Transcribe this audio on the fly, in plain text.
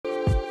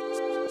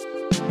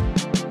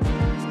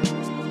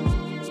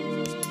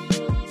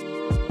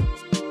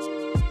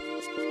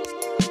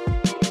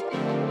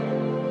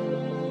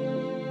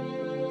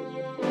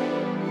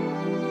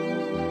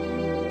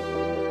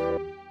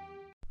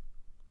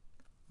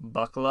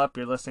Buckle up,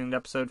 you're listening to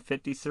episode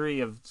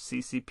 53 of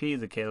CCP,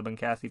 the Caleb and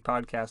Kathy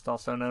podcast,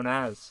 also known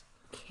as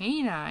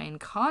Canine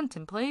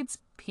Contemplates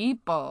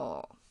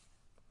People.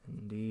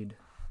 Indeed.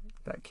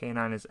 That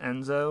canine is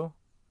Enzo.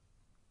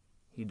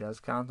 He does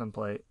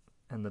contemplate.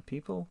 And the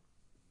people,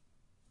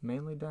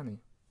 mainly Denny.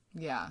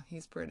 Yeah,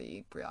 he's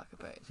pretty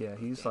preoccupied. Yeah,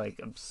 he's like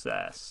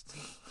obsessed.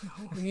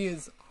 He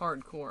is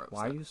hardcore upset.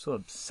 Why are you so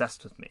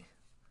obsessed with me?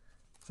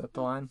 Is that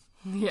the line?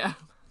 Yeah.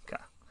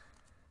 Okay.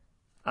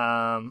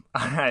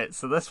 Alright,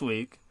 so this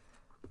week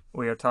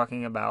we are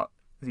talking about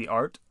The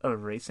Art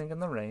of Racing in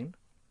the Rain.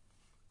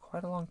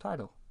 Quite a long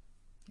title.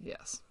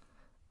 Yes.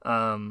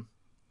 Taoritr.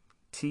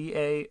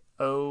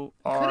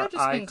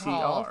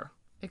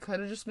 It could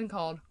have just been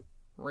called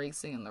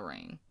Racing in the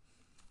Rain.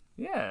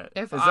 Yeah.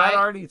 Is that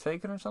already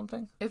taken or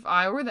something? If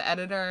I were the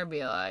editor, I'd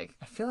be like,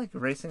 I feel like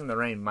Racing in the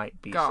Rain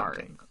might be Garth.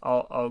 something.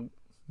 I'll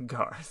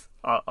Garth.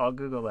 I'll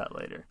Google that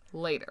later.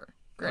 Later.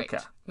 Great.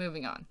 Okay.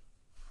 Moving on.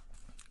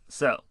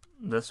 So,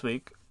 this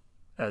week,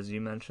 as you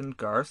mentioned,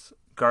 Garth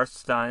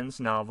Stein's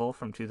novel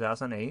from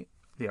 2008,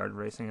 The Art of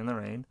Racing in the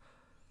Rain,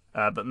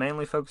 but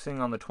mainly focusing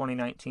on the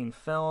 2019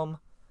 film,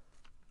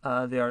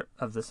 The Art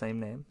of the same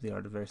name, The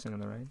Art of Racing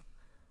in the Rain.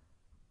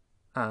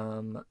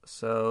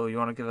 So you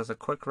want to give us a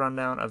quick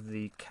rundown of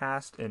the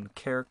cast and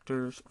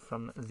characters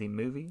from the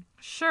movie?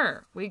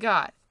 Sure. We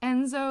got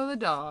Enzo the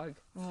dog,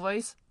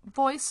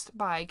 voiced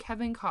by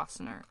Kevin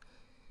Costner.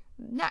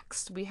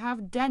 Next, we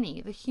have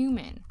Denny the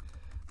human,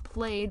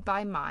 played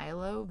by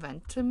Milo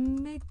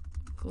Ventimiglia.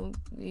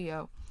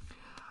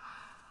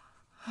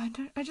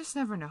 I just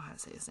never know how to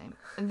say his name.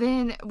 And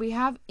then we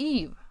have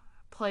Eve,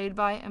 played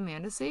by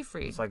Amanda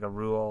Seyfried. It's like a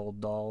Roald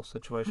Dahl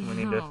situation. We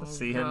need to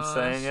see him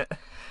saying it.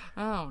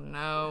 Oh,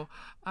 no.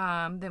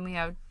 Then we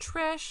have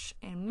Trish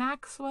and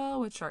Maxwell,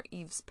 which are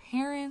Eve's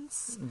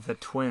parents. The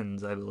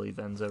twins, I believe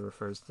Enzo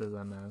refers to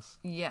them as.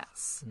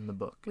 Yes. In the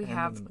book. We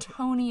have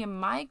Tony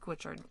and Mike,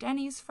 which are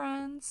Denny's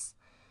friends.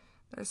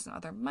 There's some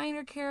other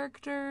minor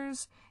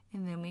characters.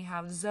 And then we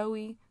have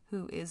Zoe,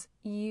 who is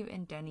Eve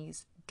and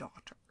Denny's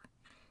daughter.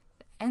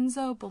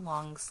 Enzo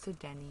belongs to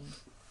Denny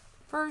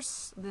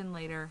first, then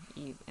later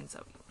Eve and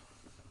Zoe.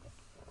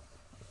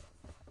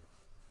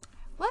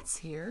 Let's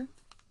hear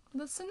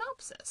the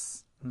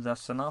synopsis.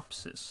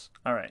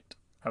 All right.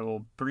 I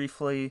will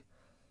briefly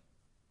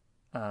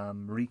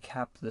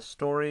recap the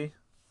story.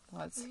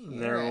 Let's hear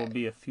There it. will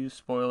be a few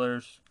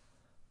spoilers,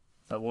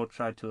 but we'll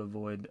try to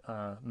avoid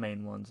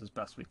main ones as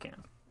best we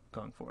can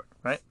going forward,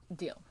 right?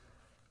 Deal.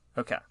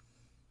 Okay.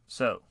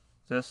 So,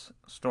 this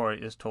story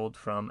is told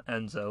from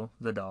Enzo,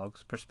 the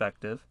dog's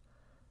perspective.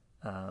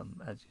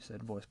 As you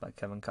said, voiced by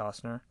Kevin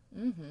Costner.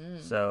 Mm-hmm.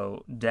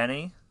 So,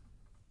 Denny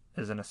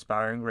is an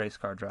aspiring race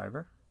car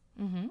driver.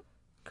 Mm-hmm.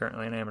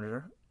 Currently an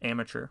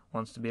amateur,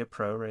 wants to be a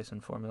pro, race in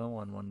Formula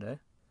One one day.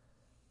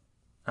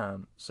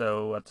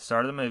 So, at the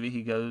start of the movie,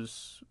 he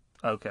goes...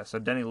 Okay, so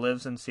Denny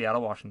lives in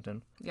Seattle,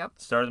 Washington. Yep. At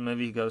the start of the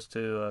movie, he goes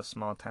to a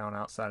small town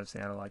outside of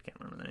Seattle, I can't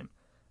remember the name,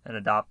 and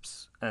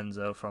adopts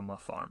Enzo from a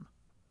farm.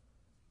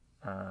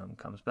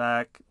 Comes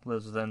back,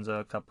 lives with Enzo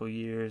a couple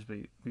years.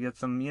 We get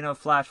some,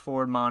 flash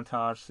forward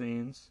montage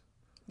scenes.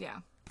 Yeah.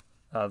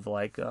 Of,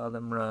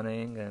 them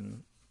running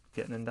and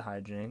getting into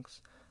hijinks.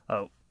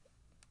 Oh,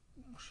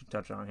 we should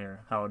touch on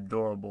here how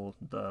adorable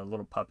the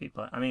little puppy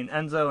play. I mean,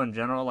 Enzo in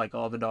general, like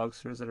all the dogs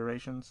through his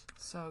iterations.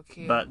 So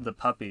cute. But the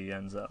puppy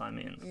Enzo,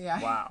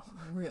 yeah, wow.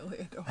 Really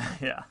adorable.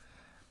 Yeah.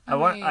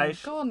 I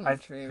should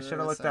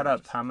have looked that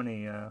up. How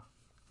many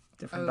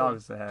different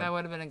dogs they had? That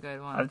would have been a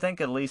good one. I think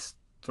at least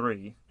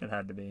 3 it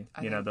had to be.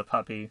 The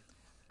puppy.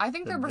 I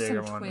think there were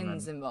some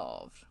twins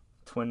involved.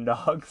 Twin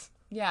dogs?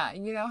 Yeah,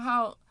 you know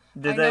how...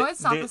 know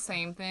it's not the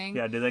same thing.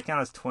 Yeah, do they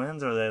count as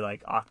twins, or are they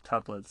like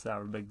octuplets,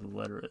 however big the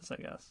litter is, I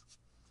guess?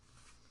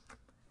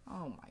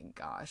 Oh my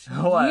gosh.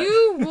 What?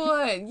 You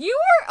would. You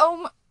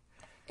were...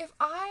 if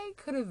I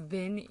could have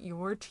been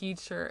your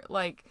teacher,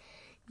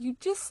 you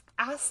just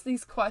ask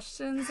these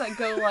questions that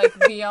go,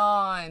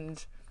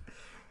 beyond...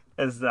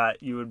 Is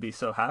that you would be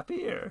so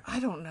happy, or? I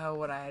don't know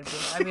what I'd be.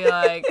 I'd be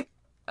like,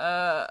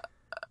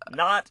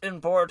 Not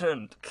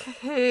important.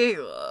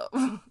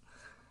 Caleb.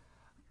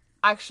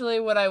 Actually,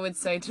 what I would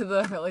say to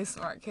the really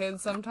smart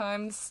kids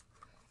sometimes,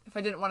 if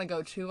I didn't want to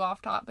go too off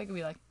topic, I'd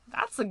be like,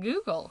 that's a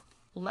Google.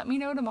 Let me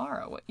know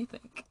tomorrow what you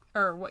think.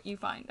 Or what you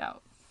find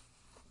out.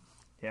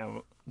 Yeah,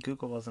 well,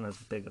 Google wasn't as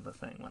big of a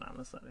thing when I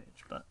was that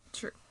age, but...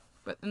 True.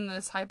 But in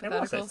this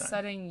hypothetical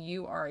setting,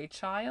 you are a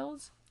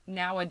child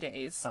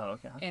nowadays. Oh,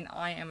 okay. And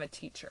I am a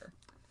teacher.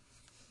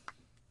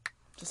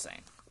 Just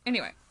saying.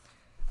 Anyway.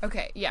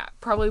 Okay, yeah.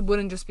 Probably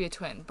wouldn't just be a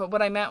twin. But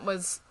what I meant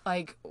was,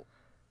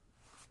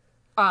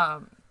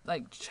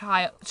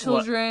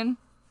 children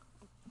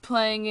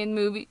playing in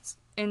movies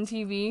and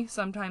TV,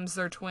 sometimes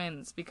they're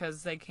twins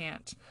because they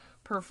can't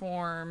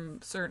perform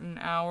certain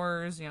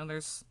hours.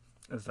 There's...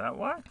 Is that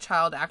why?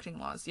 Child acting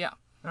laws, yeah.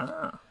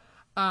 Ah.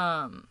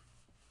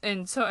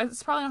 And so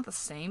it's probably not the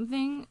same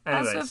thing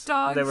Anyways, as with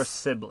dogs. They were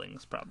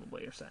siblings,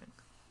 probably, you're saying.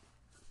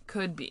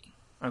 Could be.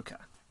 Okay.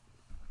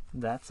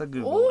 That's a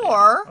Google.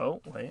 Or...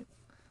 Oh, wait.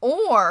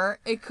 Or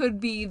it could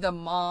be the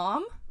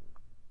mom,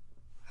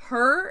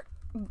 her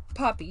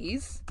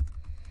puppies,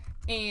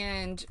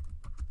 and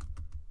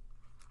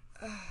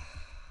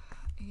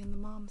the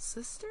mom's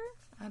sister?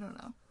 I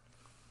don't know.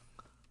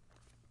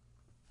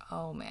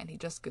 Oh man, he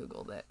just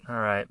Googled it. All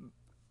right.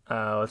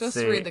 Let's Just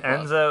see. read the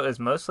quote. Enzo is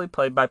mostly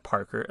played by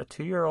Parker, a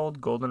 2-year-old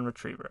golden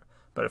retriever,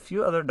 but a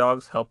few other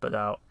dogs help it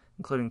out,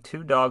 including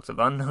 2 dogs of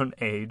unknown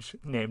age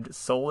named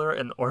Solar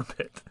and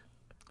Orbit.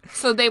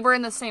 So they were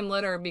in the same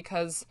litter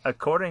because...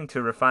 According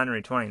to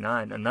Refinery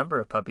 29, a number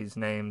of puppies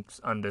named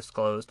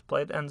undisclosed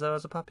played Enzo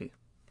as a puppy.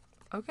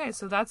 Okay,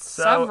 so that's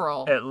So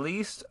several. at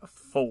least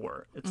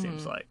 4, it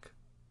seems like.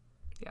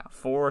 Yeah.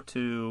 4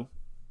 to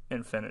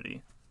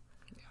infinity.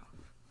 Yeah.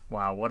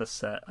 Wow, what a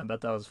set. I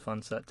bet that was a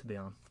fun set to be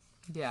on.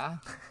 Yeah.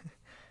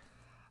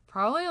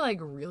 Probably, like,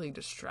 really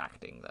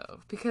distracting,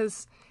 though.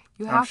 Because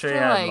you have I'm sure to,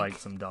 you had, like,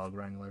 some dog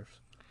wranglers.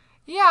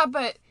 Yeah,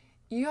 but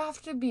you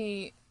have to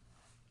be...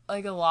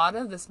 Like, a lot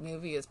of this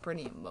movie is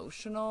pretty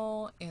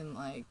emotional in,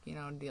 like, you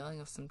know, dealing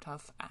with some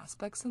tough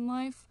aspects in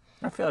life.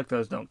 I feel like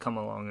those don't come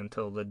along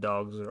until the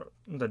dog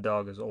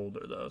is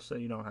older, though, so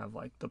you don't have,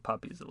 like, the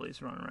puppies at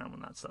least running around when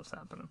that stuff's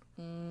happening.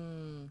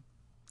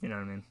 You know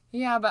what I mean?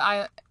 Yeah,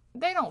 but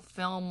they don't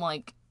film,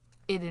 like,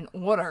 it in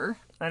order.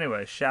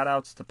 Anyway,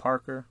 shout-outs to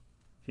Parker.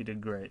 He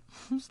did great.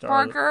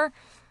 Parker.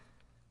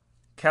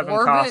 Kevin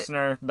Orbit.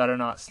 Costner better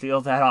not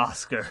steal that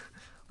Oscar.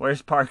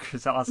 Where's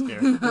Parker's Oscar?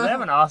 Do they have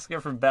an Oscar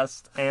for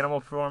Best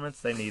Animal Performance?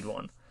 They need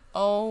one.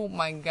 Oh,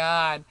 my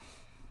God.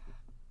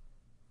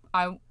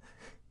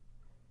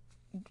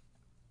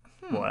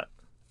 What?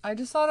 I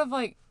just thought of,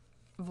 like,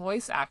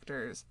 voice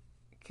actors.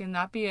 Can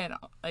that be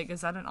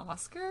is that an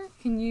Oscar?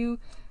 Can you...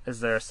 Is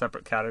there a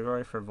separate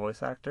category for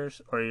voice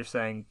actors? Or you're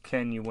saying,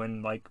 can you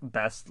win, like,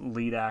 Best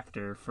Lead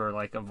Actor for,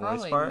 like, a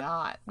voice Probably part?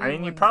 not. I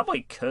mean, you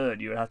probably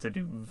could. You would have to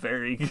do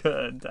very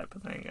good type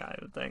of thing, I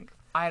would think.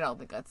 I don't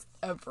think that's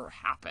ever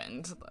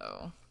happened,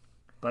 though.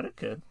 But it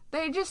could.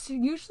 They just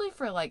usually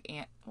for, like,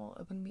 it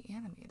wouldn't be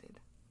animated.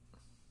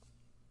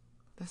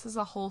 This is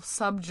a whole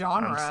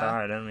subgenre. I'm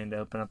sorry, I didn't mean to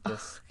open up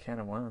this can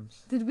of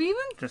worms. Did we even...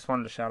 Just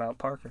wanted to shout out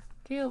Parker.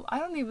 Caleb, I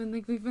don't even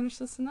think we finished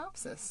the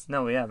synopsis.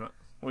 No, we haven't.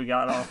 We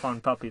got off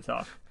on puppy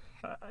talk.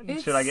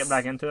 Should I get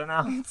back into it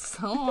now? It's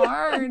so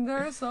hard.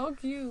 They're so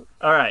cute.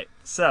 All right.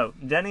 So,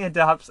 Denny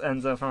adopts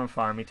Enzo from a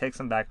farm. He takes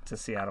him back to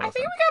Seattle. I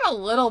think we got a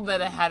little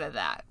bit ahead of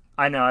that.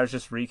 I know. I was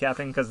just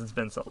recapping because it's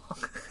been so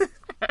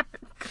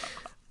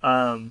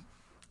long.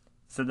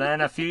 So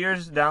then a few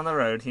years down the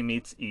road, he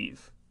meets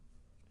Eve.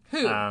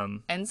 Who?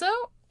 Enzo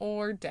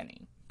or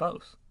Denny?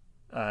 Both.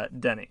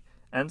 Denny.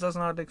 Enzo's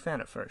not a big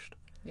fan at first.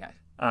 Yeah.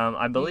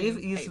 I believe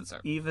He hates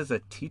her. Eve is a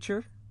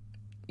teacher.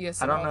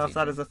 Yes. I don't know if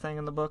that is a thing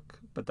in the book,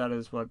 but that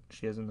is what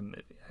she is in the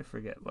movie. I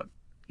forget what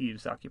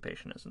Eve's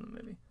occupation is in the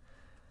movie.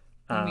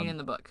 You mean in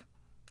the book?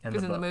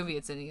 Because in the movie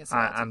it's in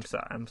ESL. I'm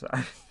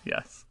sorry.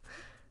 Yes.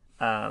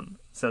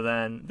 So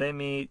then they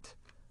meet,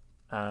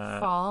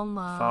 fall in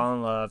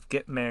love,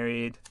 get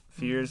married. A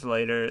few years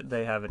later,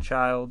 they have a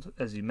child,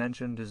 as you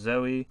mentioned,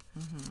 Zoe,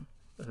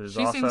 who's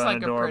She also seems an like a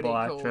pretty adorable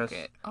cool actress.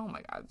 kid. Oh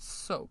my god,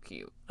 so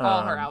cute.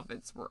 All her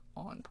outfits were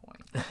on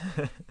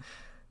point.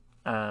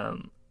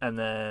 And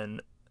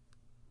then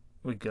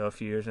we go a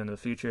few years into the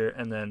future,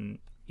 and then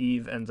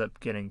Eve ends up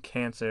getting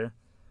cancer.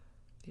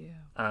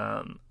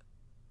 Yeah.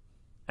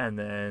 And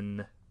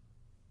then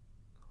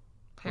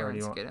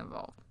Parents get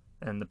involved.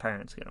 And the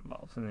parents get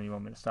involved. And then you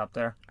want me to stop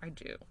there? I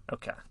do.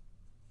 Okay.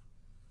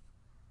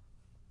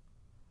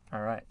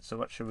 All right. So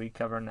what should we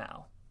cover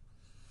now?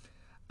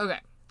 Okay.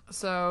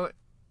 So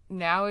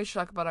now we should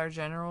talk about our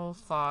general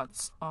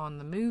thoughts on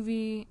the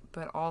movie,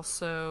 but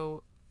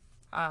also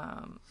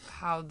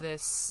how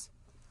this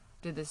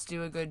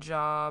do a good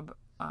job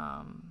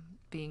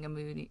being a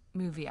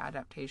movie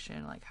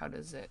adaptation. Like, how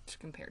does it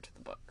compare to the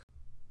book?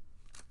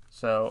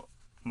 So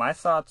my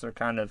thoughts are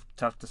kind of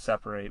tough to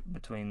separate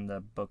between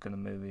the book and the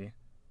movie.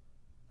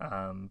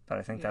 But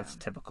I think that's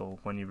typical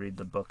when you read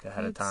the book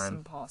ahead of time. It's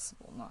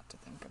impossible not to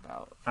think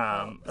about.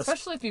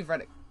 Especially if you've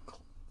read it.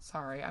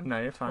 Sorry, I'm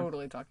No, you're fine.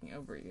 totally talking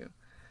over you.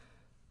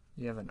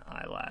 You have an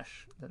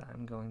eyelash that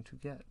I'm going to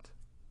get.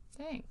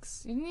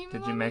 Thanks. You didn't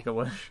even Did you make a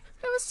wish?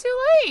 It was too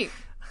late.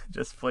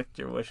 Just flicked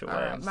your wish away.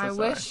 Alright, I'm so my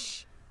sorry.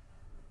 wish,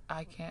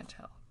 I can't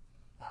tell.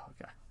 Oh,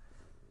 okay.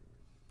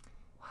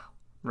 Wow.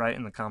 Write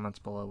in the comments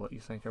below what you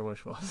think your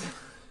wish was.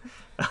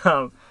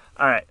 All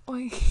right.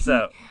 Wait,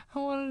 So, I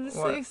wanted to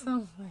say what?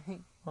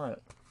 something.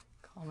 What?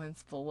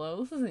 Comments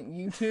below. This isn't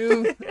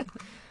YouTube.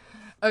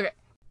 Okay.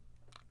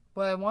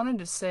 What I wanted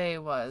to say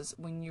was,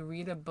 when you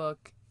read a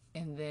book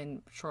and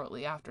then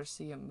shortly after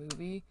see a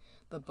movie,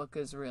 the book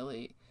is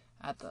really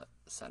at the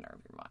center of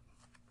your mind.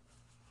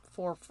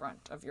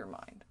 Forefront of your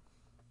mind.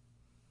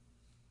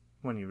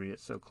 When you read it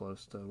so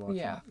close to watching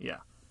Yeah. it. Yeah.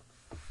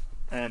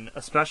 And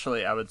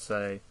especially, I would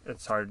say,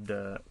 it's hard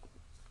to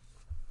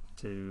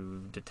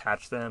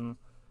detach them,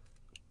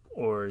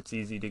 or it's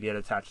easy to get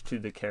attached to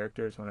the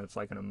characters when it's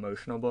like an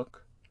emotional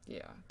book.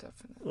 Yeah,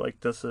 definitely.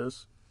 Like this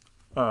is.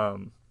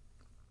 So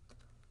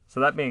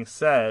that being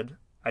said,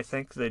 I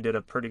think they did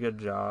a pretty good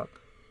job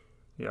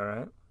You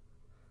alright?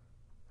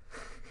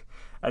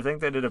 I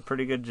think they did a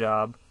pretty good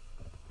job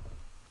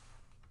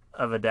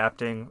of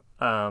adapting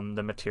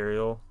the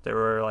material. There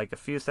were like a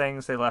few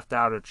things they left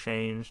out or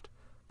changed,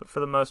 but for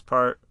the most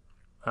part,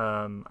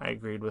 I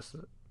agreed with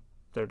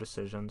their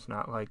decisions.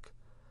 Not like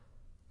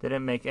they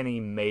didn't make any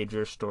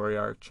major story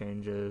arc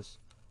changes.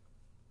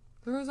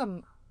 There was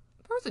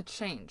a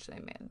change they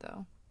made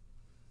though.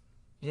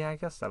 Yeah, I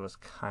guess that was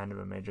kind of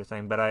a major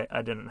thing, but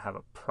I didn't have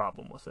a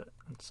problem with it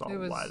and saw It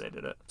was why they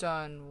did it.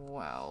 done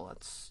well.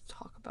 Let's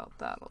talk about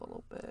that a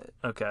little bit.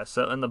 Okay,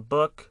 so in the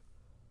book,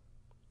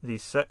 the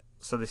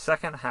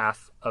second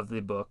half of the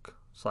book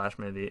 /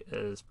 movie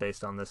is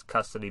based on this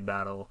custody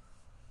battle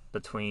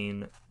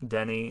between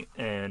Denny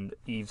and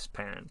Eve's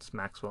parents,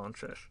 Maxwell and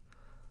Trish.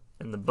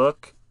 In the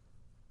book,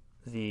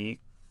 the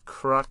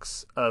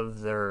crux of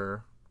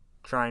their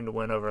trying to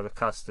win over the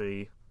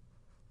custody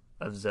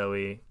of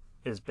Zoe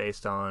is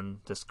based on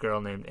this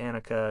girl named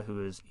Annika,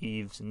 who is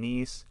Eve's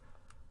niece,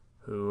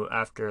 who,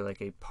 after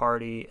like a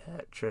party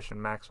at Trish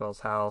and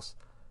Maxwell's house,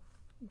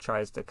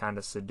 tries to kind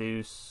of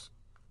seduce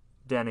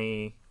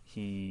Denny.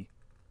 He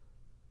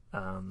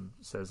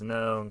says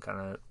no and kind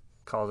of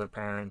calls her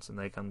parents, and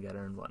they come get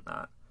her and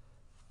whatnot.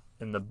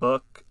 In the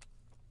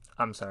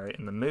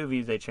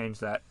movie, they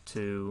changed that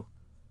to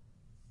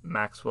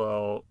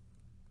Maxwell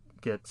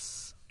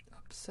gets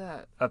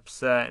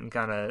upset and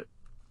kind of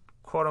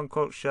quote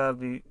unquote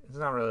shoved. He's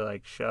not really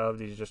like shoved.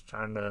 Denny's just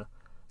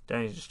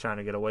trying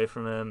to get away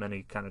from him, and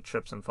he kind of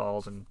trips and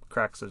falls and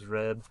cracks his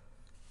rib.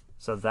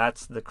 So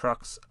that's the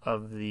crux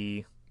of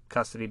the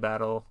custody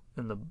battle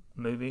in the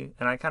movie,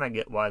 and I kind of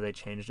get why they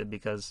changed it,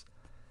 because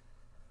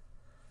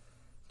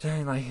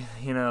during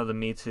the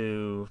Me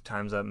Too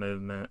Time's Up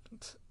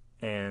movement,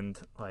 and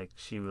like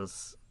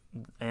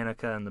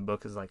Annika in the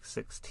book is like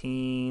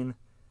 16.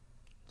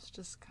 It's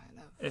just kind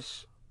of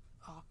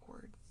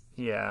awkward.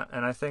 Yeah,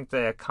 and I think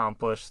they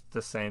accomplished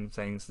the same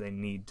things they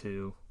need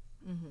to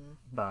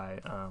by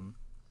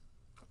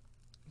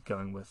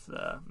going with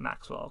the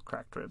Maxwell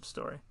cracked rib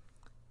story.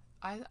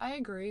 I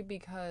agree,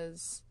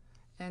 because,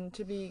 and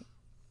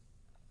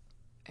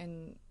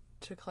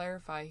to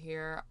clarify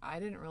here, I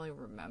didn't really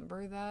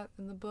remember that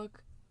in the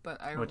book,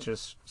 which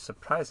is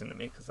surprising to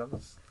me, because I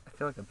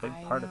feel like a big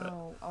part of it.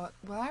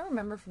 What I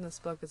remember from this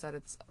book is that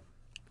it's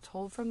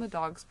told from the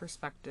dog's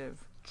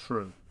perspective.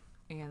 True.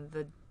 And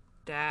the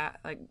dad,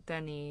 like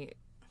Denny,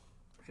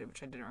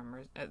 which I didn't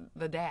remember,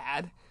 the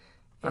dad.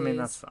 I mean,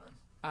 that's fine.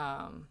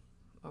 A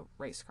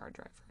race car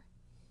driver.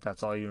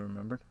 That's all you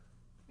remembered?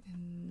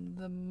 And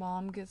the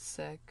mom gets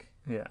sick.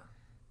 Yeah.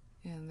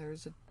 And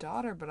there's a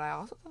daughter, but I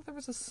also thought there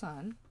was a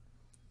son.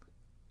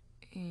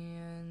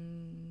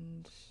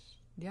 And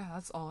yeah,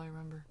 that's all I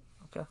remember.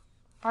 Okay.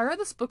 I read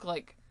this book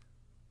like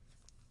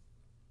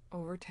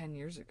over 10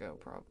 years ago,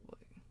 probably.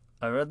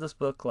 I read this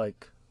book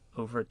like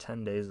over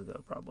 10 days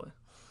ago, probably.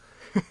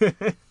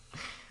 Like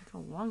a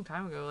long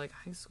time ago, like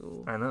high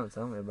school. I know,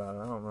 tell me about it.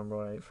 I don't remember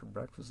what I ate for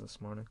breakfast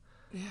this morning.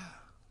 Yeah.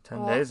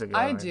 10 days ago.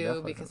 I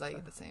do, because I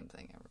eat the same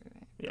thing every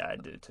day. Yeah, I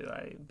do too.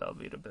 I eat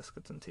Belvita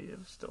biscuits and tea. It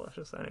was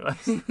delicious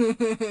anyways.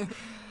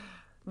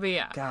 But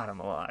yeah. God,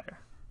 I'm a liar.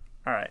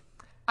 All right.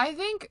 I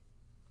think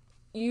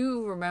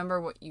you remember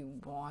what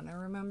you want to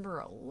remember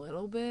a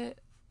little bit.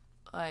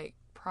 Like,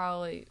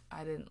 probably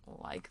I didn't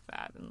like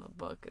that in the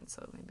book, and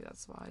so maybe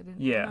that's why I didn't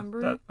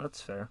remember it.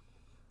 That's fair.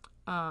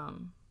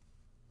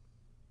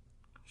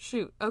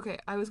 Shoot. Okay,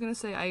 I was going to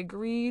say I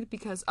agreed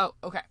because... Oh,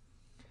 okay.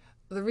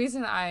 The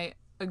reason I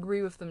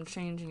agree with them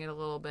changing it a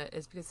little bit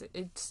is because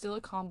it still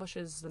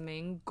accomplishes the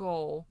main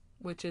goal,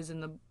 which is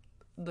in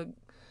the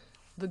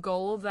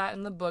goal of that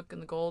in the book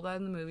and the goal of that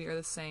in the movie are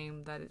the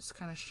same. That it's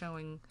kind of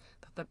showing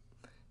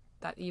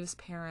that Eve's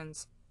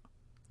parents,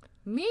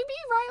 maybe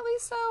rightly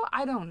so,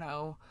 I don't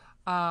know,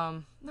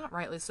 not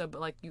rightly so,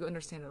 but like you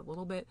understand it a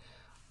little bit,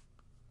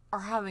 are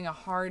having a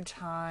hard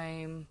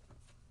time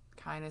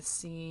kind of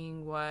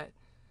seeing what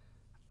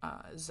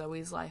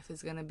Zoe's life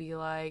is going to be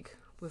like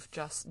with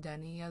just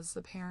Denny as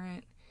the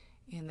parent,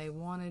 and they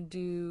want to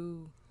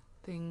do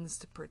things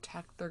to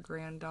protect their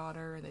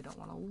granddaughter, and they don't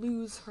want to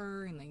lose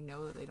her, and they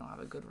know that they don't have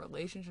a good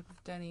relationship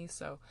with Denny,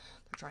 so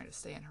they're trying to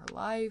stay in her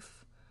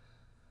life.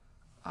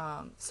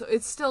 So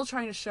it's still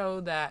trying to show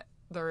that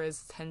there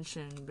is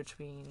tension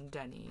between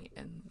Denny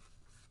and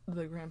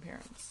the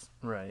grandparents.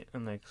 Right,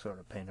 and they sort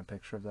of paint a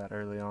picture of that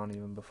early on,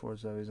 even before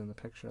Zoe's in the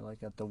picture,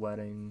 like at the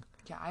wedding.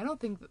 Yeah, I don't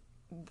think...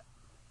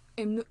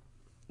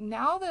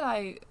 now that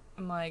I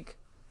am like...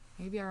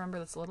 Maybe I remember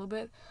this a little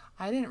bit.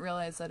 I didn't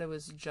realize that it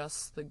was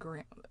just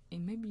the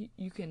and maybe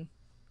you can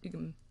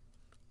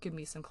give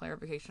me some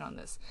clarification on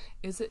this.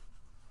 Is it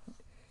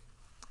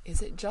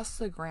just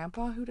the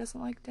grandpa who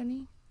doesn't like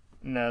Denny?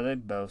 No, they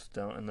both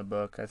don't in the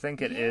book. I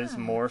think it is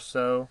more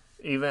so,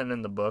 even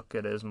in the book,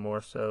 it is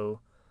more so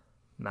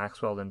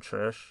Maxwell than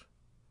Trish.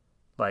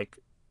 Like,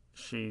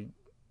 she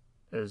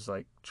is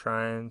like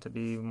trying to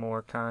be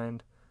more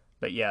kind.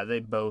 But yeah, they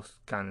both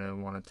kind of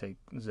want to take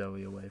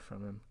Zoe away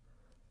from him.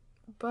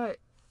 But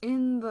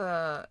in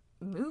the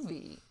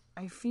movie,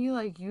 I feel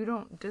like you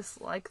don't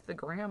dislike the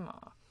grandma.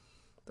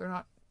 They're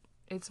not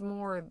it's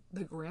more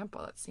the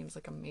grandpa that seems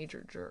like a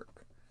major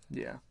jerk.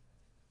 Yeah.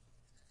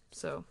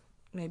 So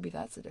maybe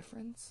that's a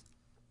difference.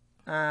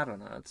 I don't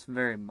know. It's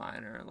very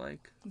minor.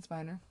 Like, It's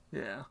minor.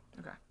 yeah.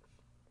 Okay.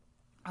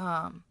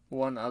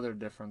 One other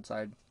difference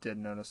I did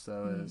notice,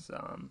 though, is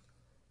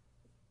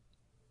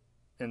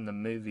in the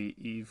movie,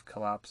 Eve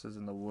collapses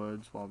in the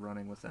woods while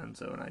running with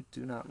Enzo, and I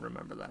do not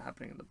remember that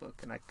happening in the book.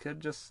 And I could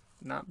just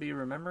not be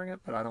remembering it,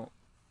 but I don't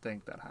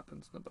think that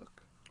happens in the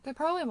book. They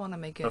probably want to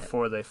make it...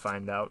 Before they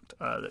find out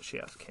that she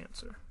has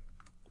cancer.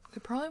 They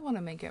probably want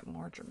to make it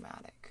more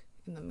dramatic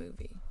in the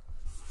movie.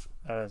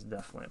 That is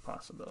definitely a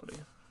possibility.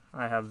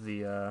 I have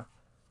the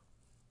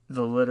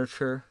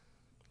literature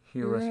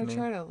here with me. You're going to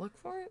try to look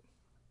for it?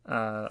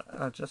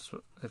 Just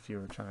if you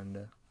were trying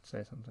to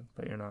say something,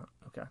 but you're not.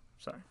 Okay,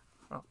 sorry.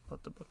 I'll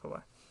put the book away.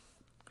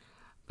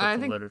 I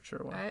think literature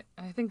away.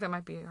 I think that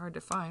might be hard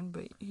to find,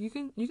 but you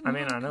can. I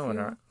mean, I know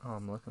what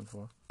I'm looking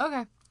for.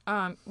 Okay.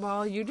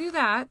 While you do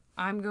that,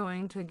 I'm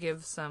going to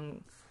give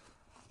some.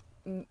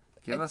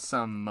 Give us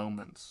some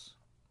moments.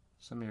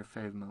 Some of your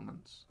fave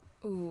moments.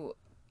 Ooh.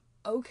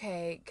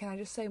 Okay. Can I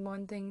just say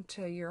one thing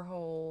to your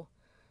whole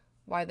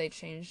why they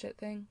changed it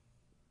thing?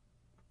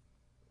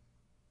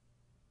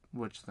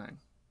 Which thing?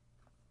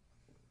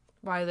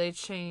 Why they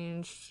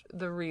changed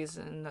the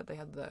reason that they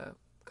had the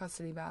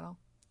custody battle.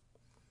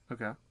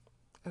 Okay.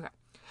 Okay.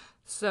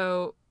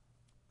 So,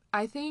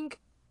 I think,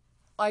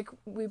 like,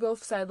 we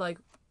both said, like,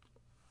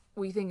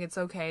 we think it's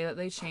okay that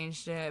they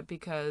changed it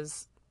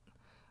because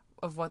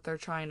of what they're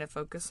trying to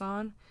focus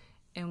on.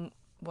 And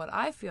what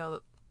I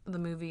feel the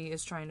movie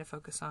is trying to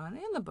focus on,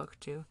 and the book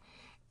too,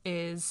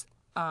 is,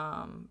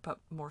 but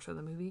more so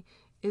the movie,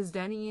 is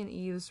Denny and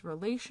Eve's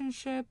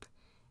relationship,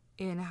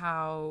 in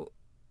how,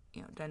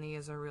 you know, Denny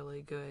is a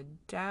really good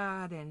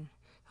dad and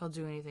he'll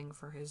do anything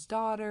for his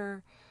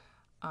daughter.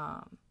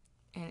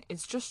 And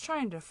it's just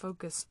trying to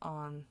focus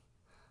on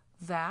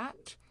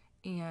that,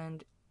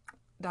 and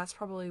that's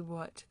probably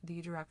what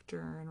the director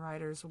and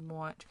writers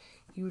want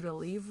you to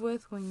leave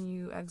with when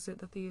you exit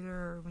the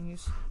theater or when you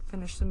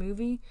finish the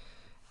movie,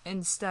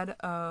 instead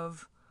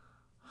of,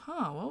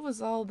 what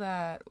was all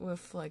that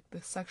with, like,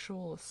 the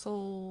sexual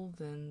assault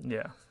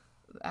and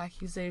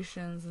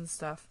accusations and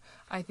stuff.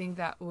 I think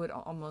that would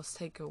almost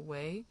take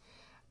away,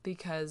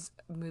 because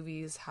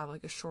movies have,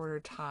 like, a shorter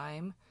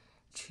time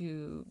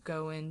to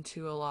go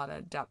into a lot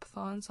of depth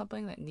on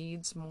something that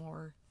needs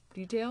more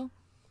detail,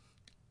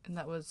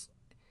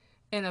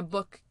 and a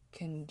book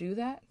can do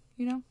that,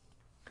 you know?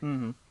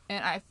 Mm-hmm.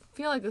 And I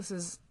feel like this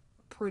is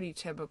pretty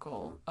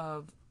typical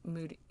of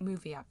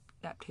movie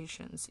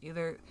adaptations.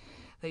 Either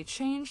they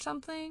change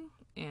something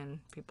and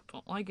people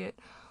don't like it,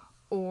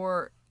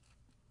 or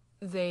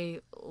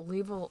they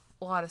leave a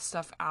lot of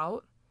stuff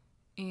out.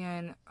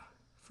 And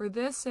for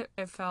this,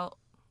 it felt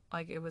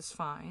like it was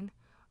fine.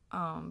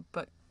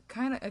 But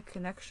kind of a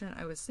connection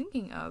I was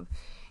thinking of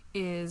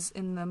is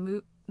in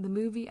the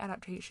movie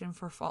adaptation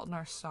for Fault in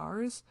Our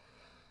Stars.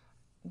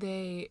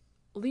 They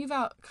leave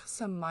out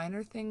some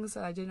minor things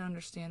that I didn't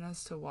understand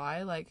as to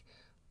why. Like,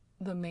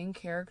 the main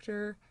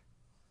character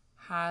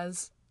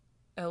has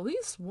at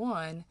least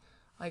one,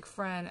 like,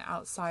 friend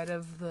outside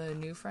of the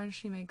new friend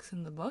she makes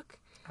in the book.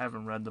 I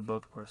haven't read the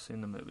book or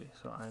seen the movie,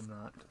 so I'm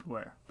not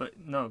aware. But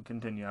no,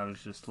 continue. I was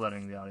just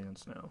letting the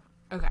audience know.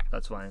 Okay.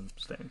 That's why I'm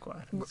staying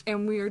quiet.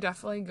 And we are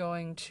definitely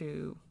going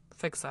to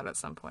fix that at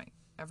some point.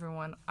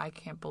 Everyone, I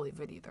can't believe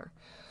it either.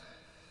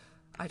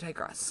 I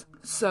digress.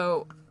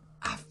 So,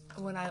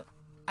 when I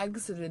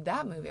exited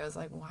that movie, I was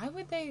like, why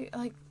would they,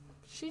 like,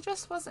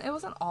 it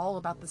wasn't all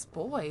about this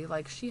boy.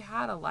 Like, she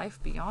had a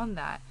life beyond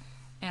that.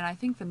 And I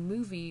think the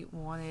movie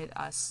wanted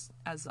us,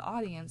 as the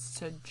audience,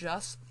 to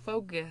just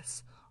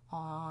focus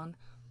on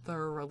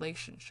their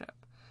relationship.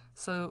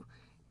 So,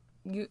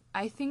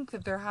 I think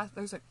that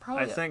there's like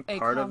probably I think a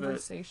part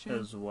conversation of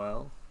it as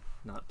well,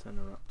 not to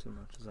interrupt too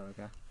much, is that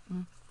okay?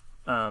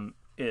 Mm-hmm.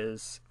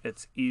 Is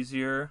it's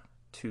easier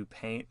to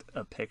paint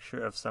a picture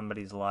of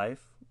somebody's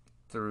life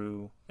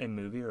through a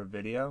movie or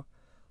video,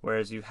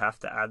 whereas you have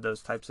to add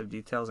those types of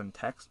details in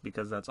text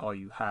because that's all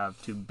you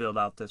have to build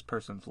out this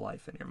person's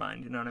life in your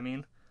mind. You know what I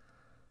mean?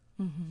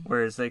 Mm-hmm.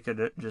 Whereas they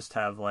could just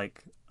have,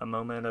 like, a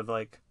moment of,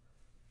 like,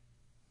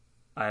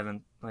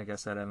 like I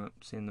said, I haven't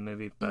seen the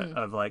movie, but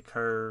of, like,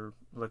 her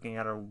looking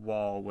at her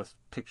wall with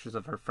pictures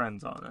of her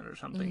friends on it or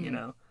something, you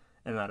know,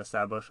 and that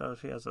establish,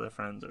 she has other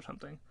friends or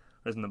something.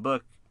 Whereas in the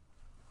book,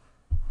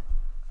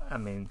 I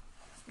mean,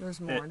 there's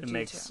more it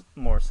makes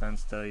more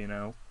sense to, you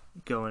know,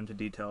 go into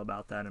detail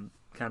about that and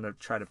kind of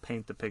try to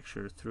paint the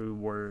picture through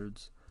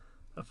words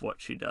of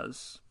what she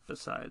does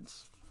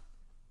besides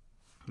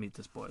meet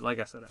this boy. Like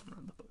I said, I haven't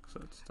read the book,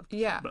 so it's tough to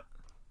say, but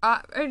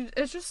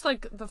it's just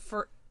like the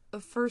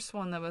first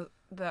one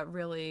that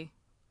really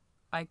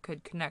I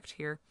could connect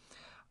here.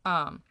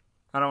 I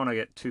don't want to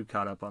get too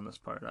caught up on this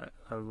part.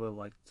 I would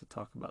like to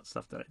talk about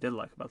stuff that I did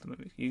like about the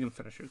movie. You can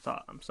finish your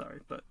thought. I'm sorry,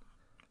 but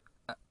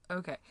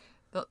okay.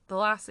 The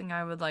last thing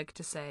I would like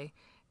to say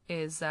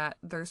is that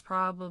there's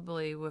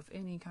probably, with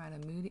any kind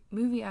of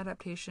movie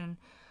adaptation,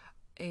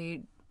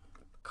 a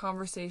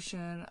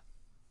conversation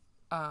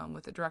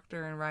with the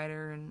director and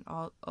writer and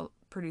all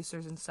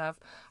producers and stuff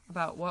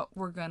about what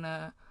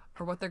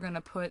they're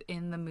gonna put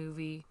in the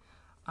movie,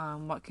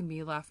 what can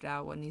be left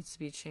out, what needs to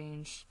be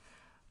changed,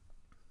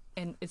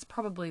 and it's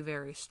probably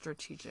very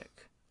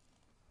strategic.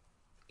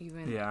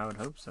 I would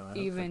hope so. I hope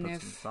even they put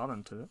if some thought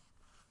into it.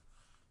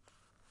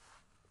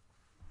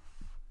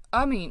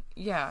 I mean,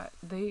 yeah,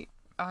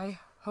 I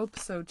hope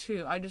so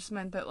too. I just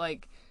meant that,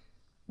 like,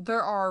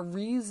 there are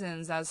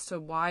reasons as to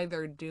why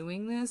they're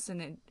doing this,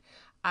 and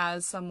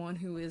as someone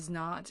who is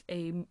not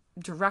a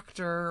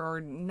director or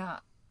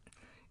not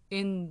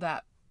in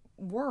that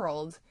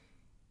world,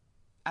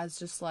 as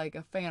just like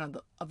a fan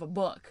of a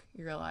book,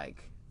 you're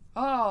like,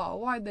 oh,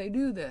 why'd they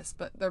do this?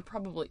 But there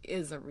probably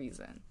is a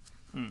reason.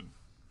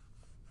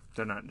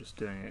 They're not just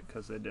doing it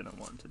because they didn't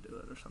want to do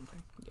it or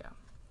something. Yeah.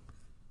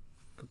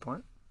 Good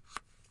point.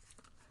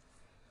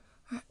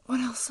 What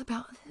else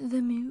about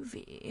the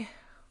movie?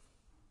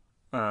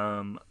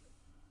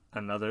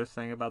 Another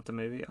thing about the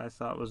movie I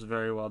thought was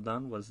very well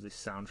done was the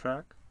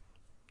soundtrack.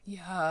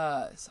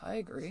 Yes, I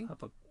agree.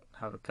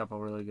 Have a couple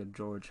really good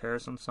George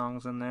Harrison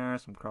songs in there,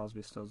 some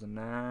Crosby, Stills and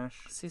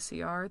Nash.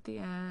 CCR at the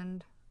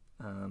end.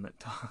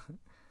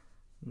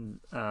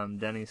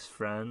 Denny's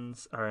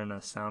friends are in a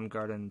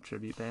Soundgarden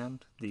tribute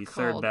band. The Called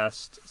third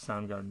best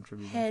Soundgarden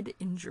tribute band. Head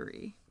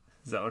Injury.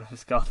 Is that what it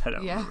was called? I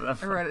don't remember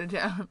that. I wrote it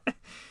down.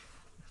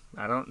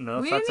 I don't know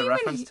if We that's a didn't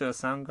reference to a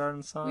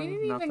Soundgarden song. We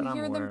didn't Not even that I'm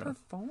hear aware them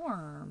of.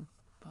 perform.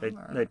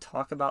 They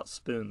talk about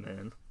Spoon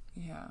Man.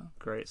 Yeah,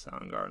 Great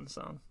Soundgarden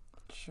song.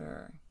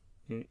 sure.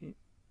 Do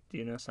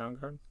you know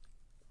Soundgarden?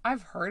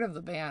 I've heard of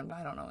the band, but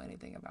I don't know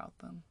anything about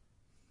them.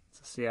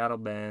 It's a Seattle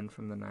band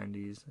from the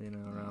 90s,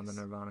 around the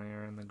Nice. Nirvana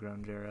era and the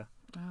grunge era.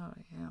 Oh,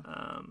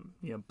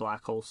 yeah.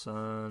 Black Hole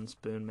Sun,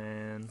 Spoon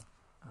Man.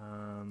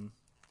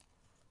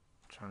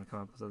 Trying to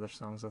come up with other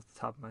songs off the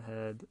top of my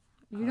head.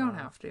 You don't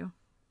have to.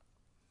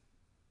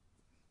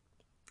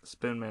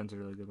 Spoon Man's a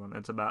really good one.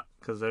 It's about,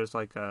 because there's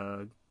like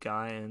a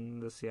guy in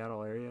the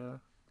Seattle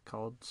area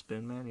called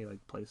Spoon Man. He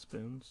like plays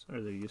spoons,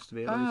 or there used to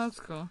be at Oh, least. that's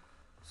cool.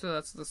 So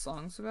that's what the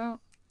song's about?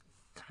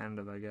 Kind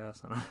of, I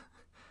guess.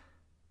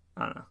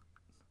 I don't know.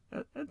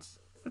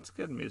 It's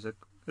good music.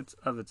 It's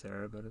of its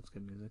era, but it's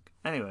good music.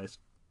 Anyways,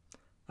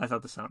 I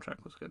thought the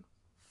soundtrack was good.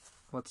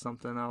 What's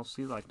something else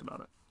you liked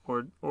about it,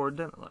 or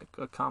didn't like?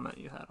 A comment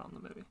you had on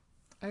the movie?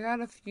 I got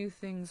a few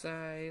things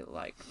I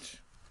liked.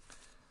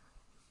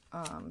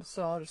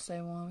 So I'll just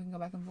say one. We can go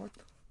back and forth.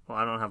 Well,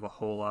 I don't have a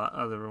whole lot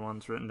other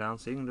ones written down,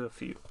 so you can do a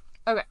few.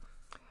 Okay.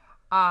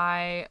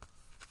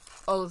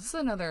 This is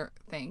another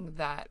thing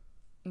that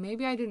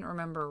maybe I didn't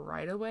remember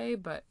right away,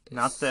 but...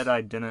 Not that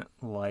I didn't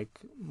like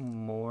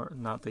more,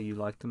 not that you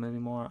liked the movie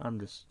more. I'm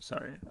just,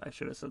 sorry, I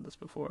should have said this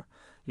before.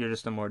 You're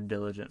just a more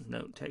diligent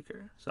note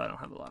taker, so I don't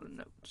have a lot of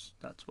notes.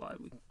 That's why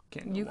we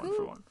can't go one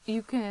for one.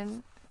 You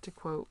can, to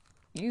quote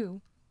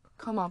you,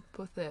 come up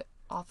with it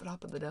off the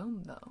top of the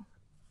dome, though.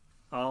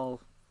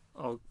 I'll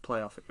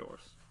play off of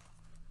yours.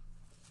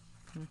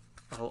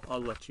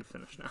 I'll let you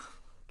finish now.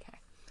 Okay.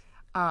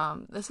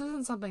 This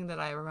isn't something that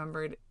I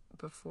remembered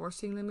before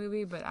seeing the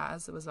movie, but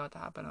as it was about to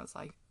happen, I was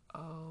like,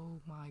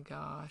 oh my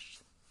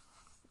gosh,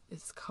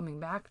 it's coming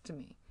back to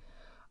me.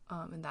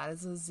 And that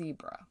is a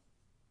zebra.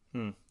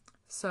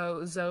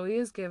 So Zoe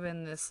is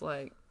given this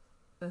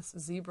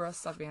zebra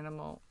stuffed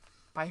animal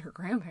by her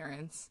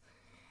grandparents,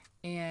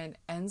 and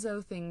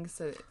Enzo thinks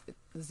that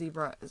the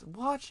zebra is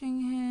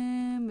watching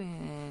him,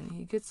 and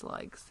he gets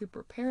like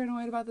super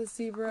paranoid about the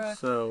zebra.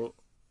 So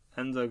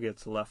Enzo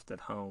gets left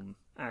at home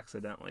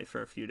accidentally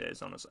for a few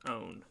days on his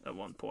own at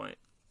one point.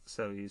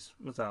 So he's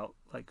without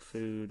like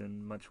food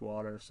and much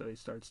water, so he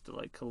starts to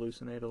like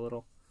hallucinate a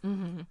little.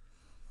 Mm-hmm.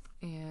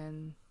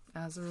 And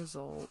as a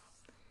result,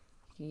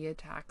 he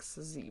attacks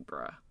the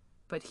zebra.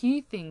 But he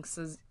thinks,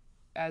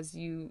 as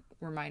you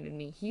reminded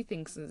me, he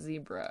thinks the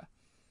zebra...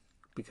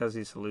 Because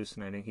he's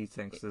hallucinating, he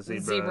thinks the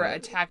zebra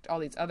attacked all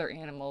these other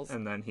animals.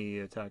 And then he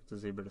attacked the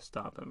zebra to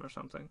stop him or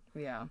something.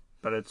 Yeah.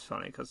 But it's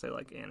funny because they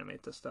like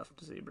animate the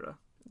stuffed zebra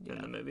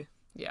in the movie.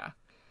 Yeah.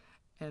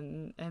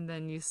 And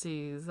then you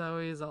see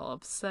Zoe's all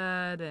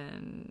upset,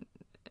 and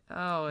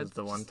it's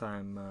the one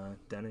time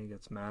Denny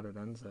gets mad at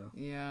Enzo.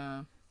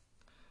 Yeah.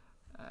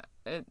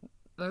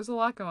 There's a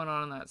lot going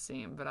on in that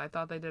scene, but I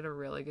thought they did a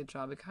really good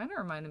job. It kind of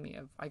reminded me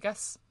of, I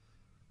guess,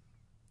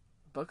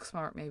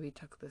 Booksmart maybe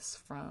took this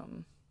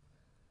from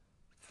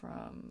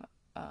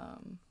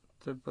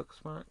Did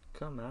Booksmart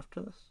come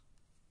after this?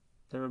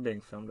 They were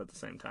being filmed at the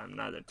same time.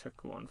 Neither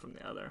took one from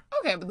the other.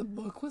 Okay, but the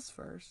book was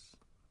first.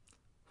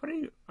 What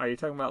are you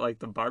talking about, like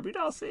the Barbie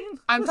doll scene?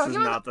 I'm this talking is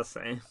about... not the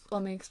same.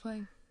 Let me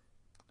explain.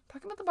 I'm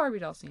talking about the Barbie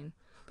doll scene,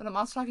 but I'm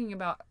also talking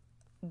about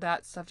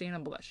that stuffed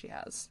animal that she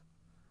has.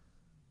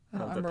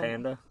 The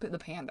panda? The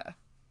panda.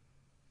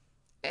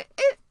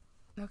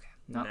 Okay.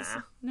 Nah.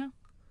 No.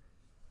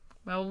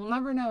 Well, we'll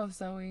never know if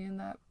Zoe and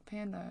that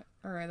panda,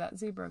 or that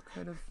zebra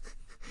could have...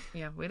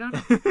 Yeah, we don't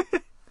know.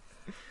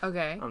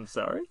 Okay. I'm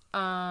sorry?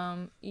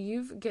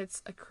 Eve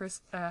gets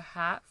a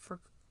hat for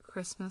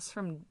Christmas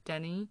from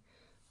Denny,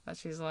 but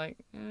she's like,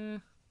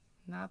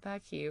 not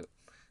that cute.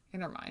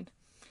 Never mind.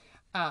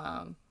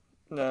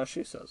 No,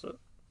 she says it.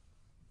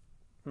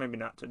 Maybe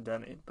not to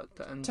Denny, but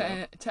to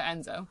Enzo. to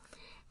Enzo.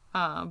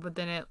 But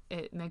then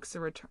it makes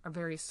a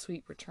very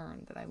sweet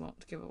return that I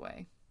won't give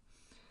away.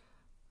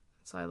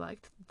 So I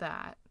liked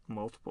that.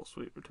 Multiple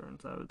sweet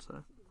returns, I would say.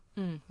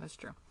 That's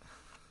true.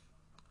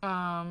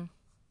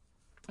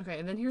 Okay,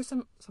 and then here's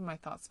some of my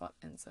thoughts about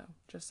Enzo,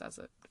 just as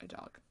a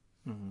dog.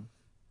 Mm-hmm.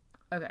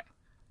 Okay,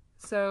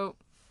 so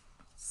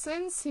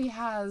since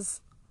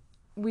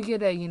we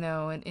get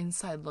an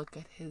inside look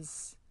at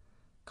his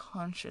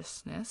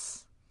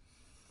consciousness,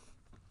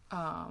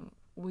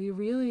 we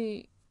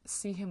really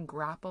see him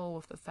grapple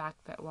with the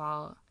fact that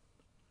while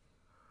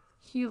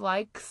he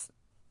likes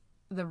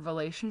the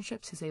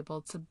relationships he's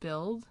able to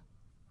build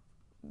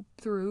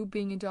through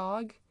being a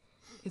dog,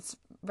 it's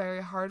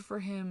very hard for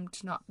him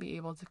to not be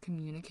able to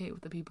communicate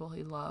with the people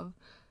he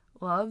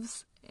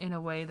loves in a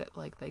way that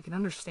they can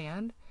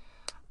understand.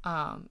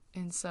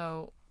 And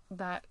so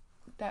that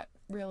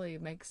really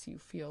makes you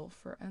feel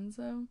for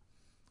Enzo.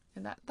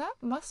 And that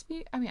must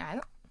be, I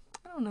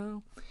don't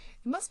know.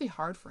 It must be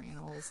hard for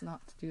animals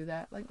not to do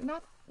that.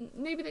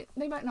 Maybe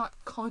they might not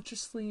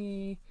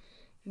consciously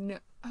know.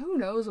 Who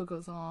knows what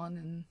goes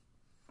on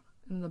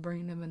in the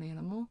brain of an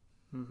animal.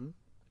 Mm-hmm.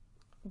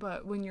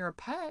 But when you're a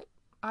pet,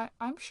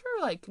 I'm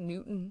sure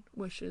Newton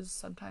wishes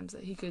sometimes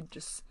that he could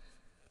just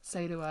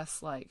say to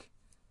us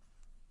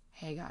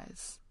hey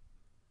guys,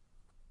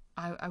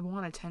 I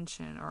want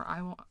attention, or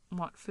I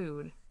want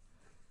food.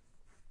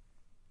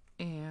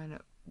 And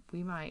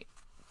we might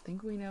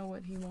think we know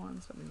what he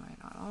wants, but we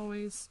might not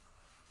always.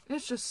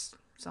 It's just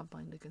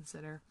something to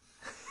consider.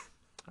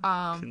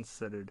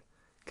 Considered.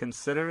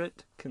 Consider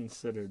it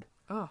considered.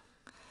 Oh.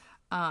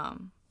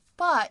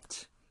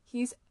 But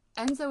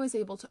Enzo is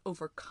able to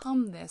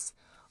overcome this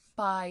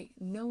by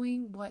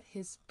knowing what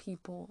his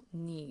people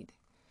need.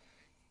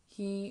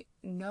 He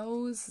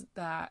knows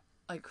that,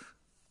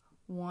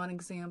 one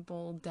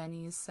example,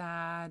 Denny is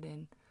sad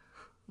and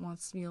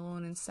wants to be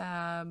alone and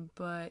sad,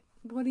 but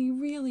what he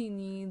really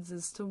needs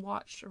is to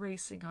watch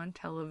racing on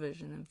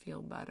television and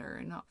feel better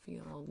and not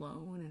feel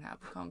alone and have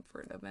the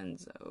comfort of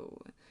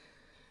Enzo.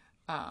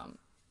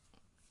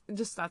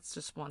 That's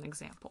just one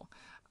example.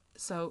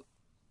 So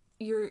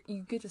you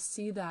get to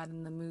see that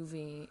in the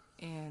movie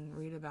and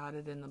read about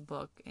it in the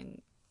book,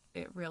 and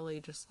it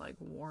really just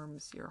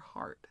warms your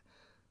heart.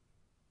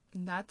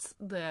 And that's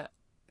the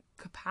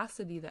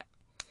capacity that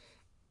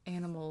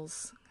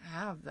animals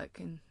have that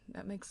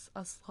makes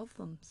us love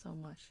them so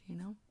much,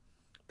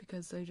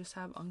 because they just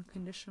have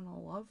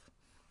unconditional love,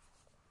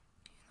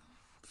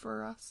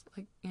 for us.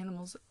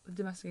 Animals,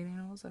 domesticated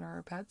animals that are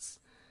our pets,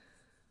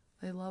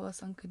 they love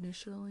us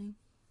unconditionally.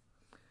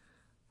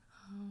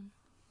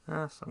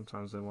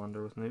 Sometimes I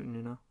wonder with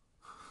Newton,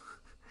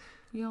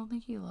 You don't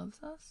think he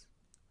loves us?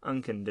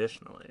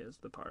 Unconditionally is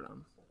the part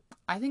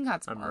I think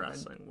that's I'm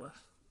wrestling with.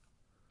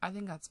 I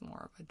think that's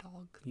more of a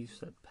dog. You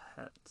said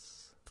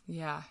pets.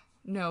 Yeah.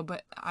 No,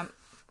 but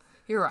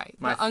you're right.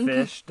 My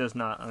fish does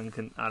not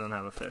I don't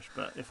have a fish,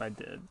 but if I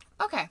did.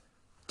 Okay.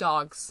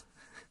 Dogs.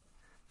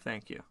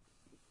 Thank you.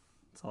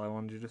 That's all I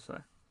wanted you to say.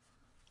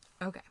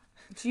 Okay.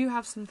 Do you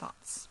have some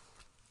thoughts?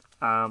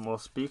 Well,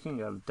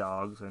 speaking of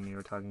dogs, and you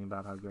were talking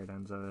about how great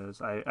Enzo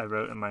is, I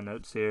wrote in my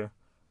notes here,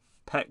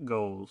 pet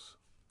goals.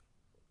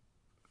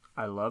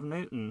 I love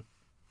Newton,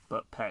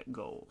 but pet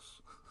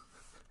goals.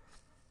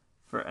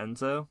 For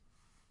Enzo,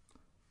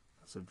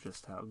 because of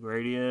just how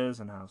great he is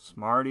and how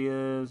smart he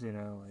is,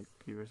 like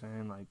you were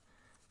saying,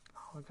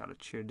 oh, I gotta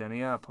cheer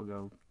Denny up, I'll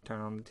go turn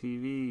on the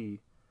TV.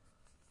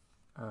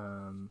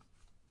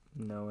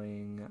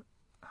 Knowing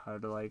how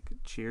to,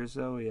 cheer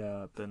Zoe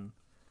up and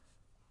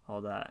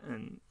all that,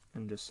 and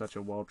just such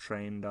a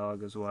well-trained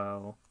dog as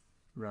well,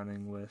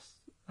 running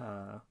with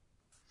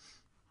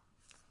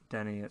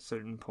Denny at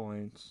certain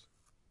points,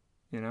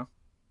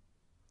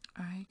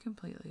 I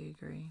completely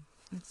agree.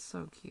 It's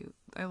so cute.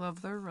 I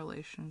love their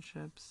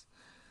relationships.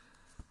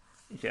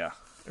 Yeah,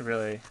 it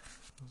really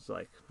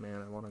was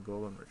man, I want a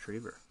golden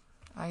retriever.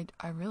 I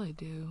really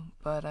do,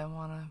 but I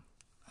wanna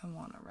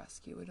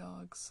rescue a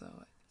dog,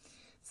 so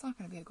it's not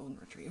gonna be a golden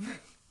retriever.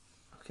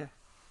 Okay,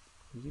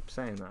 you keep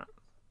saying that.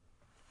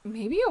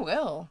 Maybe it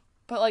will,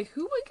 but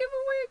who would give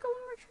away a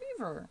golden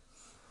retriever?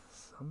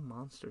 Some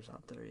monsters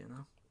out there,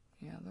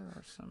 Yeah, there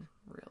are some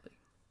really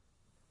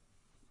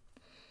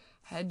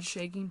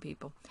head-shaking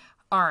people.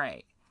 All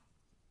right.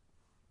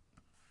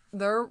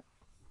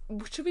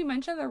 Should we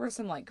mention there were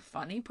some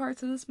funny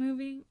parts of this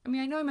movie? I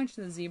mean, I know I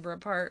mentioned the zebra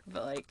part,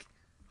 but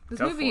this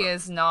movie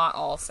is not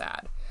all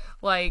sad.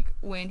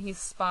 When he's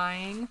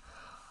spying,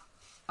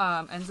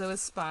 Enzo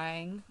is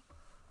spying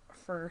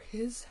for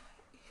his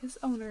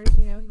owners.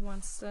 He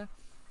wants to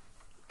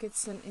get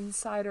some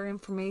insider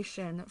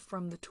information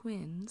from the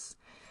twins,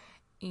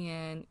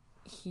 and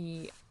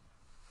I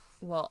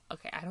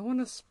don't want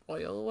to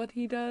spoil what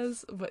he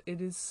does, but it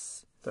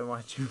is. Then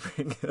why'd you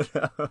bring it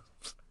up?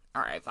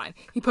 Alright, fine.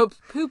 He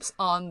poops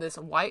on this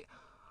white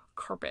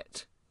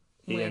carpet.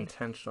 He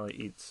intentionally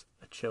eats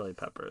a chili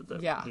pepper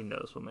that he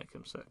knows will make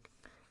him sick.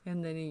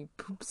 And then he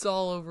poops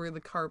all over the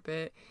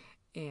carpet,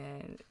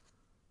 and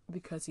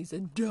because he's a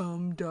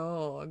dumb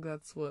dog.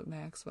 That's what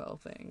Maxwell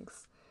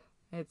thinks.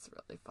 It's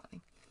really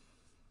funny.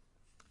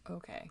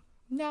 Okay,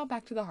 now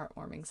back to the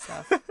heartwarming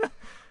stuff.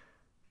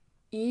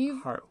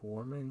 Eve.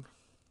 Heartwarming?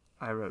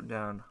 I wrote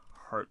down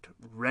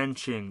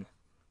heart-wrenching.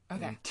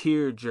 Okay. And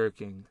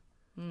tear-jerking.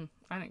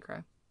 I didn't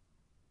cry.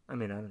 I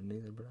mean, I didn't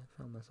either, but I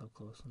found myself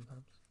close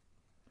sometimes.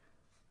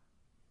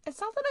 It's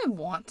not that I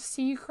want to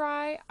see you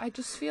cry. I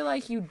just feel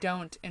like you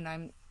don't, and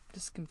I'm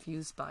just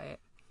confused by it.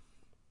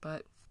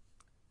 But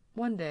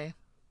one day.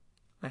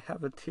 I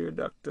have a tear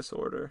duct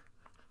disorder.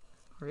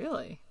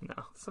 Really?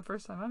 No. It's the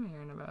first time I'm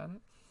hearing about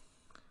it.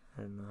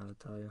 I don't know how to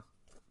tell you.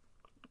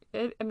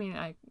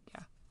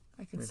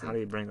 I can see. How do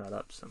you bring that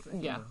up to somebody?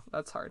 Yeah, You know?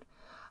 that's hard.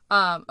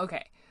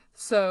 Okay.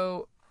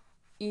 So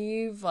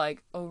Eve,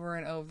 like, over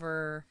and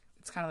over,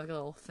 it's kind of like a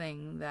little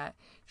thing that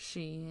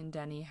she and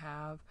Denny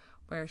have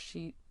where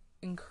she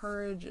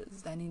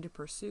encourages Denny to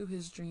pursue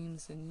his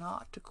dreams and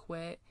not to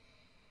quit.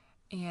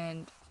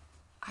 And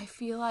I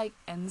feel like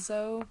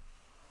Enzo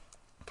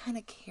kind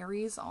of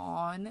carries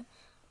on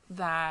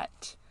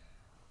that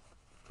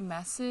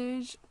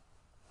message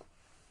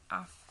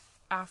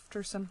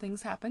after some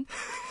things happen.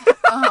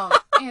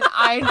 And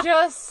I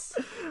just...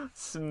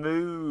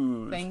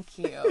 Smooth. Thank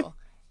you.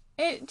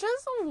 It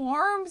just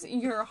warms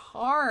your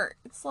heart.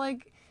 It's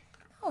like,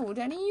 no,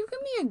 Denny, you can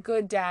be a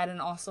good dad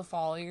and also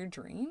follow your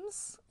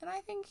dreams. And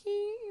I think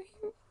he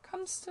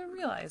comes to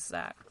realize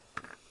that.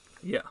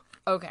 Yeah.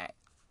 Okay.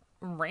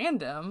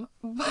 Random,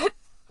 but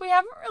we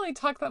haven't really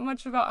talked that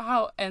much about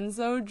how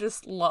Enzo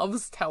just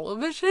loves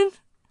television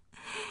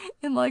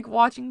and like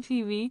watching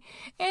TV.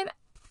 And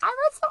I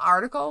read some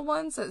article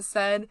once that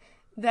said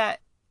that,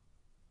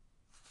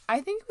 I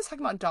think it was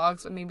talking about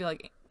dogs, but maybe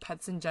like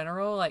pets in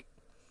general, like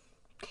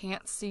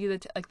can't see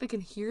like they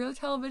can hear the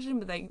television,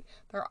 but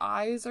their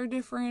eyes are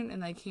different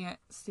and they can't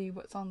see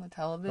what's on the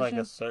television. Like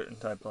a certain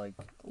type, like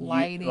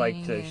lighting, like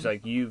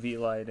UV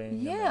lighting.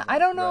 Yeah, and then, I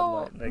don't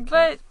know, they can't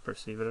but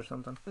perceive it or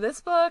something.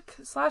 This book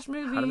 /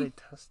 movie. How do they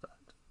test that?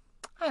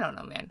 I don't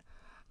know, man.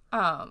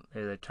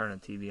 Maybe they turn a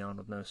TV on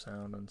with no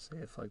sound and see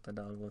if like the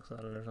dog looks at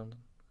it or something.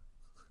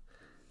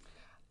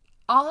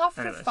 I'll have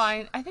to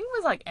find. I think it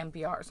was like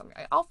NPR or something.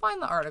 I'll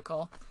find the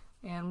article,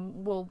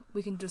 and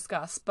we can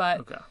discuss. But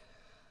okay.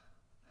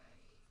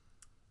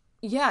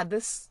 Yeah,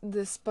 this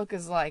book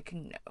is like,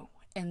 no,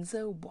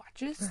 Enzo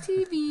watches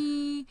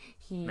TV.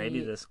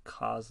 Maybe this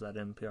caused that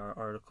NPR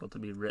article to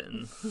be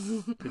written.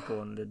 People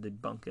wanted to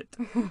debunk it.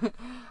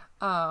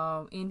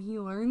 And he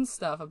learns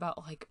stuff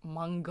about like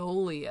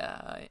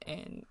Mongolia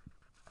and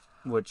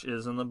which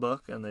is in the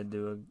book, and they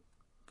do a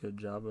good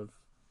job of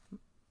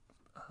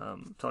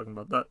talking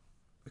about that.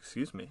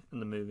 Excuse me, in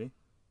the movie.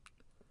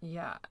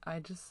 Yeah, I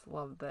just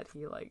love that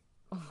he like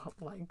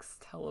likes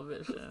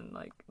television.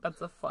 Like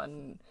that's a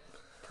fun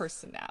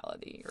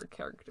personality or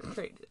character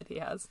trait that he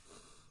has.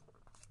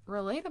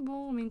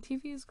 Relatable. I mean,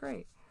 TV is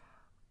great.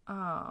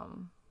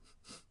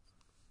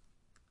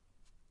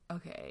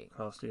 Okay.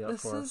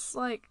 This is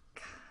like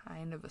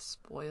kind of a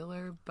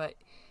spoiler, but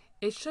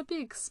it should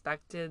be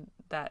expected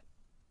that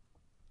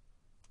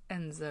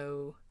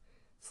Enzo's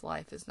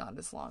life is not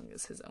as long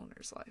as his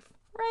owner's life,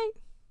 right?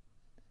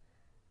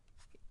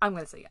 I'm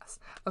gonna say yes.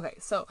 Okay,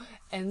 so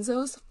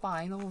Enzo's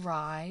final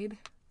ride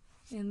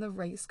in the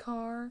race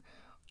car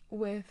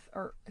or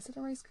is it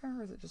a race car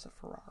or is it just a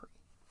Ferrari?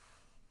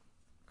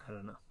 I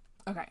don't know.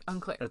 Okay,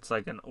 unclear. It's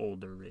like an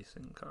older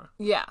racing car.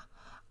 Yeah.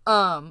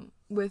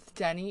 With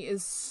Denny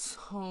is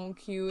so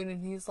cute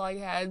and he's like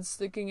head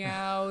sticking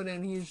out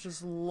and he's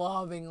just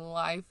loving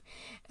life.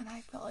 And I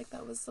felt like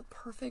that was the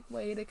perfect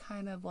way to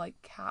kind of like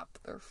cap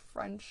their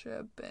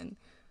friendship, and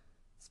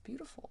it's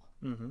beautiful.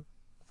 Mm-hmm.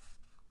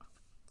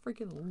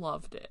 Freaking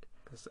loved it.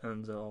 Because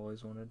Enzo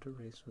always wanted to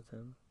race with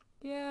him.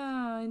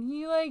 Yeah, and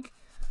he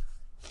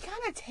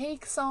kind of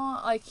takes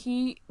on, like,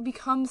 he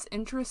becomes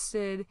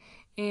interested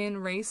in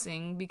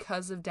racing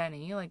because of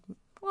Denny, like,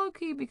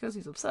 low-key because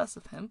he's obsessed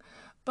with him,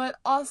 but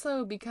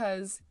also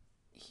because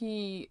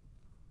they,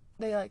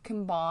 like,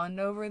 can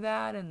bond over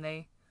that, and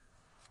they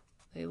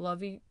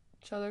love each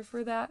other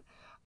for that.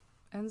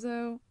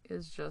 Enzo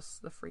is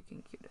just the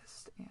freaking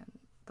cutest and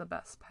the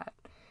best pet,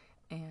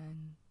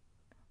 and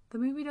the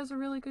movie does a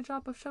really good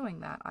job of showing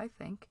that, I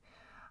think.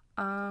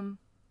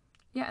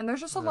 Yeah, and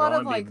there's just a lot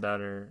of, like... It would be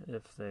better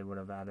if they would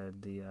have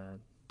added the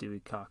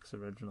Dewey Cox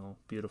original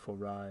Beautiful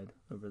Ride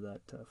over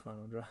that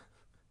final drive.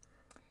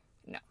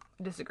 No,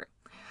 disagree.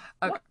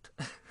 Okay. What?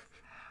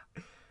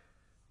 Is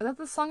that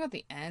the song at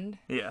the end?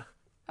 Yeah.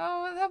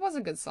 Oh, that was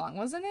a good song,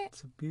 wasn't it?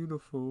 It's a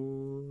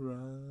beautiful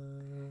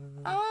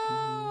ride.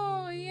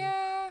 Oh,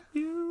 yeah.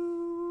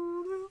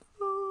 Beautiful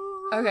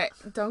ride. Okay,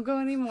 don't go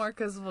anymore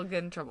because we'll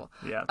get in trouble.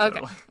 Yeah,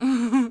 totally.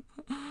 Okay.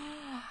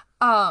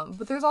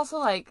 But there's also,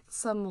 like,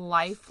 some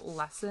life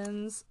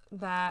lessons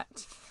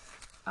that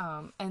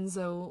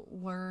Enzo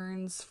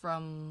learns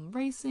from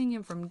racing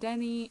and from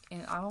Denny,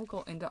 and I won't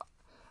go into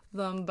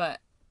them,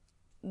 but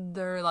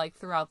they're, like,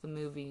 throughout the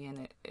movie,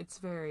 and it's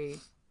very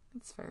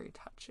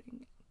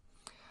touching.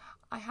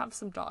 I have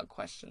some dog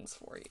questions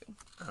for you.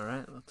 All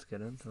right, let's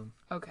get into them.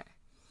 Okay.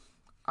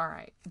 All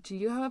right. Do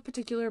you have a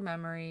particular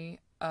memory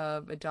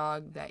of a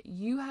dog that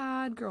you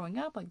had growing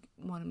up? Like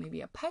one,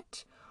 maybe a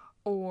pet,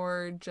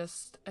 or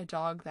just a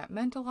dog that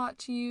meant a lot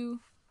to you?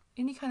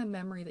 Any kind of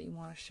memory that you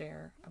want to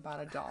share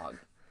about a dog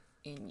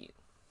in you?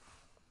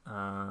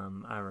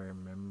 I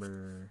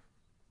remember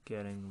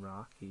getting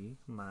Rocky,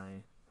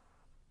 my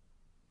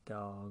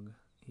dog.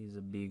 He's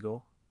a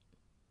beagle.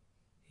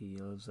 He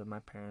lives at my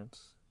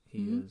parents'.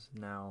 He is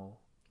now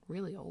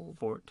Really old.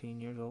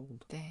 14 years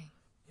old. Dang.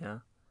 Yeah.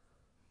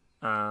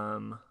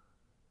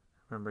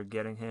 Remember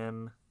getting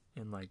him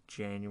in like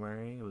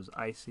January. It was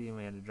icy and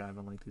we had to drive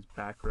on like these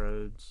back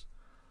roads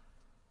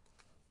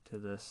to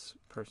this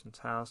person's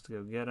house to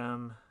go get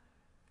him.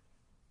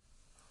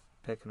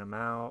 Picking him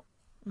out.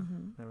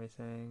 And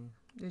everything.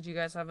 Did you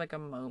guys have like a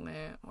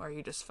moment where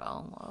you just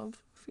fell in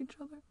love with each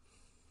other?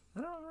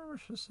 I don't remember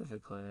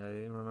specifically.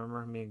 I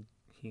remember him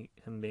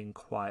being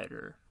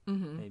quieter.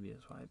 Maybe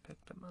that's why I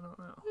picked him. I don't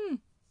know.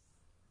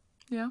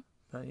 Yeah.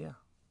 But yeah,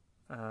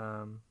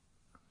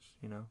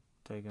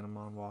 taking him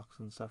on walks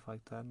and stuff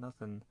like that.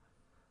 Nothing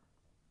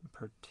in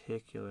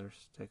particular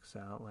sticks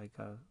out, like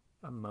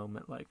a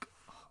moment like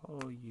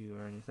 "oh you"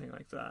 or anything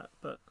like that.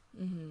 But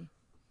what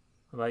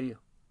about you?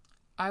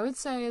 I would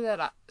say that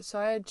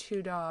I had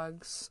 2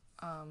 dogs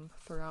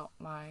throughout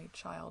my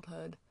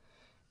childhood,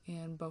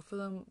 and both of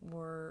them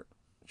were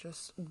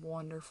just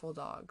wonderful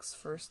dogs.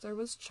 First there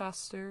was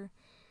Chester,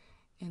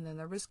 and then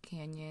there was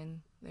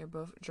Canyon. They're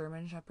both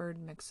German Shepherd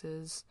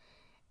mixes,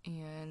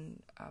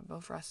 and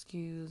both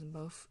rescues, and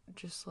both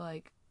just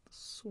like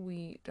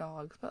sweet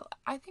dogs, but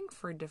I think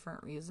for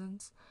different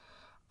reasons.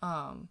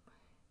 And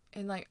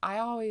like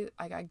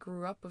I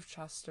grew up with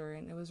Chester,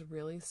 and it was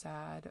really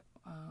sad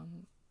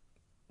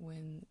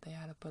when they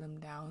had to put him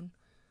down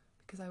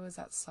because I was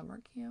at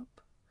summer camp,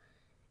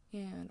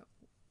 and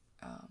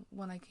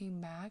when I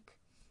came back,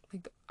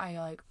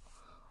 I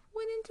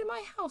went into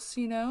my house,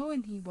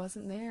 and he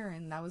wasn't there,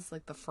 and that was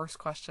like the first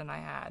question I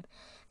had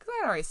because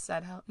I had already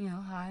said hi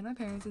to my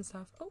parents and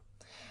stuff. And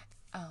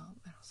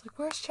I was like,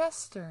 "Where's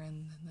Chester?"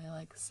 And then they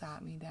like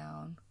sat me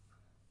down.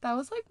 That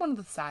was like one of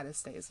the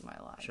saddest days of my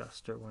life.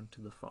 Chester went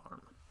to the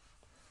farm.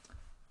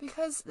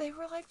 Because they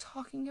were like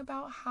talking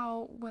about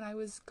how when I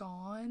was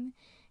gone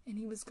and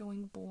he was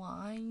going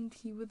blind,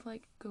 he would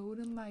like go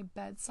to my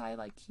bedside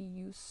like he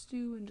used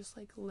to and just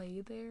like lay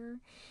there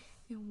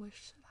and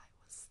wish that I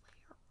was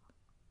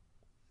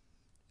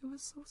there. It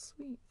was so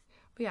sweet.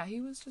 But yeah, he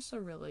was just a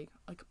really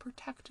like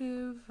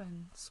protective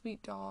and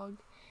sweet dog.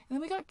 And then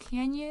we got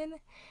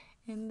Canyon,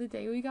 and the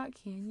day we got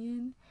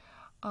Canyon,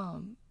 I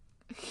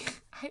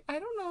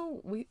don't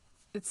know,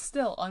 it's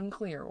still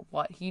unclear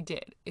what he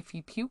did, if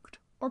he puked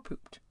or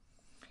pooped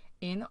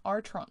in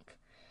our trunk.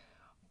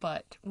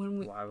 But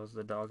when why was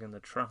the dog in the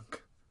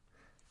trunk?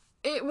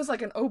 It was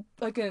like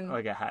like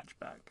a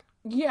hatchback.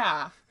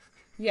 Yeah.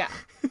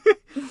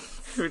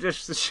 We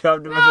just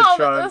shoved him in the No,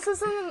 trunk. this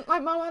isn't. My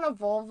mom had a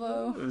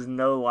Volvo. There was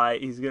no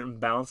light. He's getting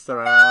bounced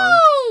around.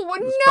 No,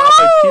 It was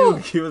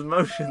probably puke. He was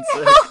motion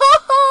sick.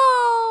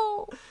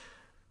 No.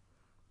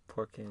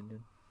 Poor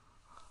Canyon.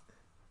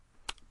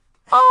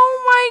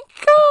 Oh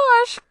my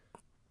gosh,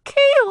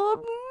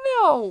 Caleb!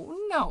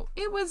 No.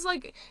 It was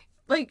like,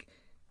 you know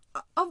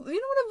what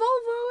a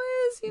Volvo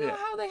is? You know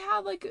how they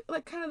have like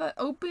kind of that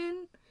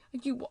open,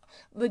 like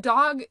the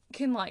dog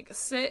can like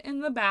sit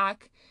in the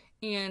back,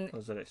 and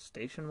Was it a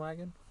station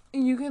wagon?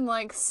 you can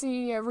like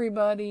see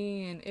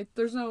everybody, and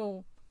there's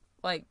no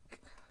like.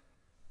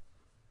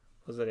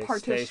 Was it a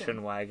partition.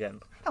 station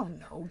wagon? I don't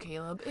know,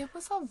 Caleb. It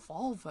was a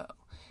Volvo.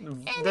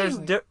 There's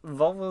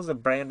Volvo's a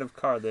brand of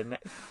car. They make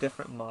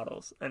different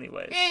models.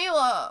 Anyways.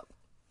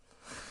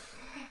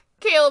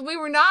 Caleb, we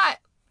were not.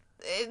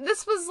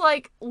 This was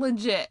like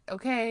legit,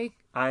 okay?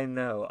 I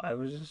know. I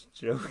was just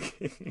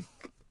joking.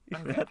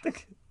 Okay.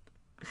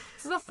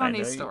 This is a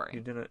funny story. You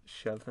didn't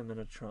shove him in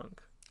a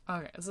trunk.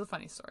 Okay, this is a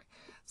funny story.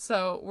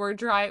 So we're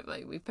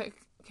driving. We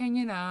picked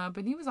Kenyon up,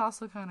 and he was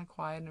also kind of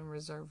quiet and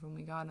reserved when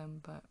we got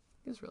him, but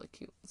he was really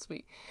cute and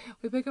sweet.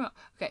 We pick him up.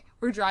 Okay,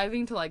 we're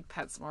driving to like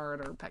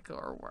PetSmart or Petco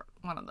or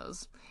one of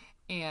those,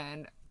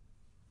 and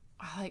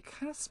I like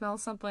kind of smell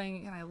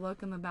something, and I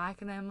look in the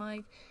back, and I'm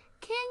like,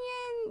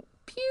 Canyon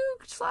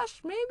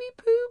puked / maybe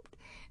pooped.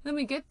 And then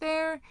we get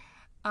there.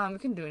 We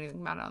couldn't do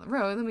anything about it on the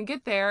road. Then we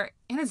get there,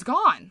 and it's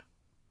gone.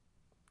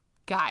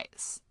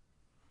 Guys,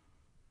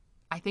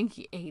 I think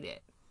he ate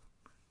it.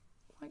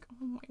 I'm like,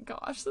 oh my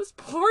gosh, this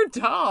poor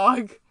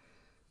dog.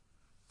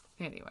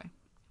 Anyway.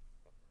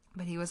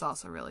 But he was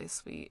also really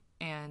sweet.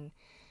 And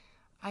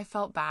I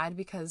felt bad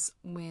because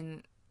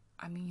you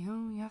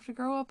have to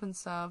grow up and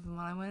stuff. And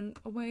when I went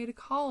away to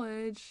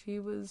college, he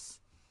was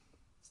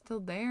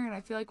still there. And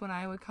I feel like when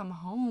I would come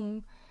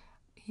home,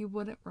 he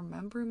wouldn't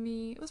remember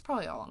me. It was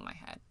probably all in my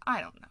head.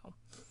 I don't know.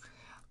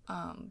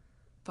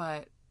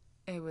 But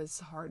it was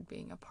hard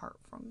being apart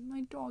from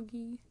my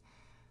doggy.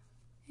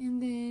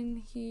 And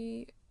then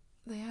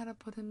they had to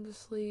put him to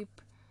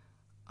sleep.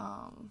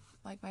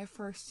 Like my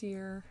first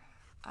year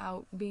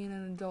out being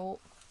an adult.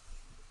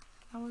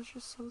 I was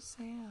just so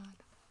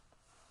sad.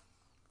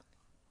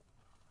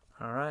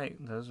 All right,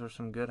 those were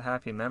some good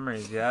happy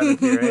memories you had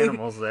with your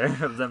animals there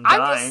of them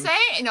dying.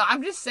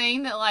 I'm just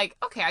saying that, like,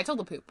 okay, I told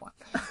the poop one.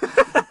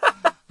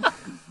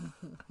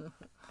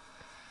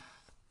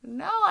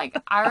 No, like,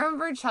 I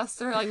remember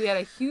Chester, like, we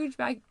had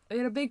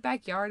a big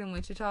backyard in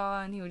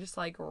Wichita, and he would just,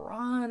 like,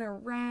 run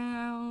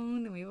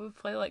around, and we would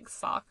play, like,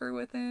 soccer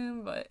with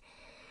him, but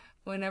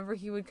whenever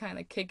he would kind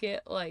of kick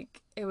it,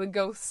 like, it would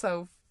go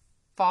so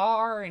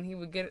far, and he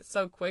would get it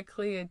so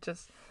quickly, it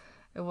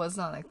was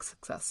not a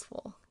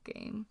successful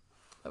game.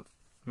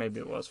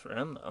 Maybe it was for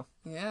him, though.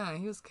 Yeah,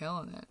 he was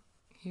killing it.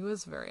 He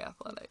was very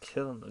athletic.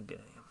 Killing the game.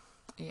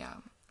 Yeah.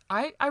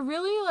 I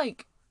really,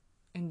 like,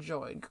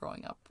 enjoyed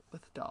growing up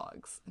with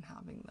dogs and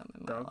having them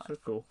in my life. Dogs are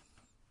cool.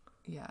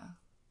 Yeah.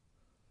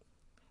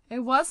 It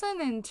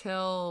wasn't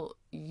until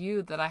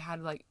that I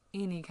had, like,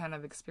 any kind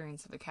of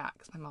experience with a cat,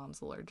 because my mom's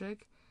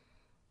allergic.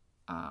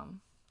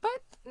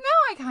 But now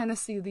I kind of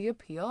see the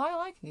appeal. I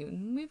like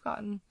Newton. We've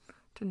gotten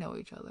to know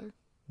each other.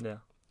 Yeah.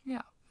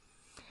 Yeah.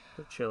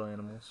 They're chill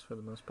animals for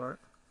the most part.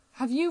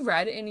 Have you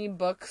read any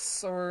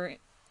books or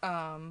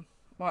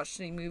watched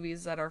any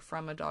movies that are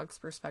from a dog's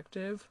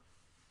perspective?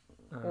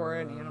 Or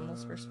an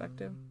animal's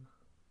perspective?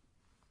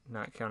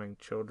 Not counting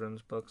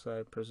children's books,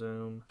 I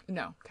presume.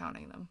 No,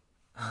 counting them.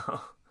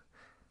 Oh.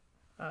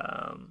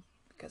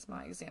 Because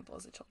my example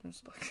is a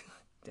children's book.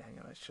 Dang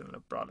it, I shouldn't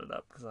have brought it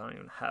up because I don't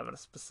even have a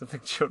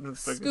specific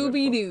children's book.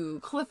 Scooby-Doo,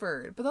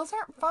 Clifford. But those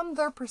aren't from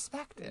their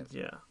perspective.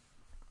 Yeah.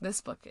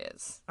 This book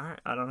is. Alright,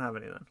 I don't have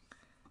any then.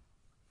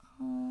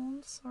 Oh,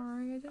 I'm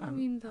sorry. I didn't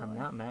mean to. I'm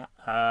not mad.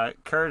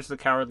 Courage the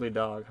Cowardly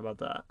Dog. How about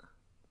that?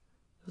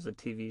 It was a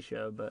TV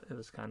show, but it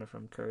was kind of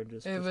from Courage's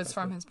perspective. It was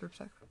from his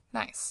perspective.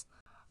 Nice.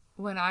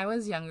 When I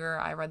was younger,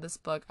 I read this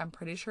book. I'm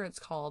pretty sure it's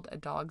called A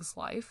Dog's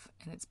Life,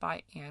 and it's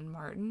by Anne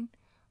Martin,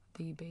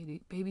 the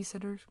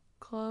Babysitter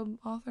Club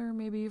author.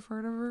 Maybe you've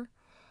heard of her.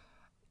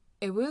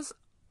 It was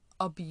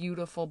a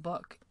beautiful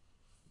book.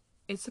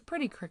 It's a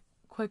pretty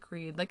quick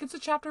read. Like, it's a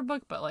chapter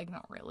book, but, like,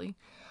 not really.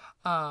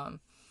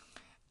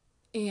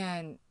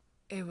 And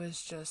it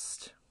was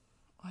just,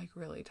 like,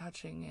 really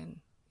touching,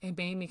 and it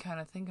made me kind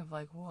of think of,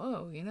 like,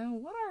 whoa,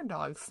 what are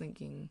dogs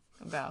thinking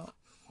about?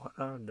 What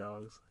are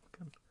dogs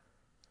thinking?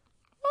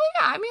 Well,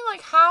 yeah, I mean,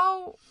 like,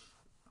 how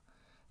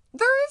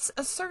there is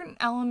a certain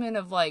element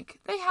of,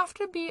 like, they have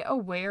to be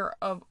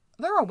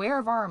they're aware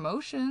of our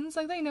emotions.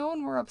 Like, they know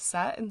when we're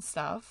upset and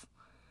stuff.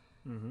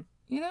 Mm-hmm.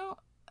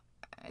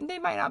 And they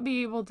might not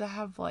be able to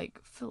have, like,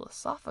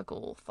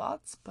 philosophical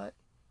thoughts, but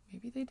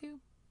maybe they do.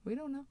 We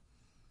don't know.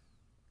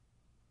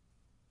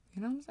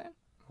 You know what I'm saying?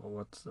 Well,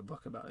 what's the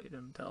book about? You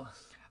didn't tell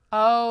us.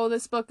 Oh,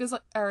 this dog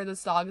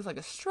is like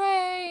a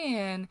stray,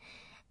 and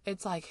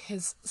it's like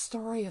his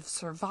story of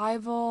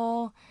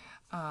survival.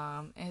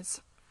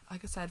 It's,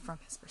 like I said, from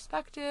his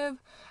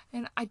perspective.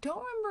 And I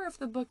don't remember if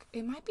the book,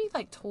 it might be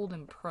like told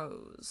in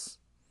prose.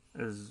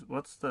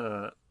 What's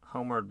the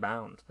Homeward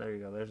Bound? There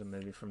you go. There's a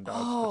movie from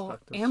dogs'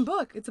 perspective. And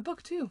book. It's a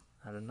book too.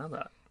 I didn't know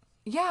that.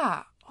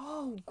 Yeah.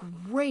 Oh,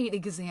 great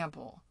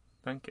example.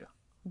 Thank you.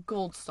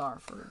 Gold star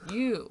for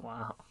you.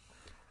 Wow.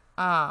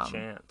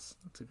 Chance.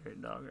 That's a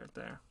great dog right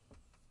there.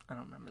 I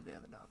don't remember the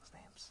other dogs'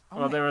 names. Oh,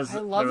 well, there was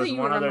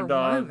one other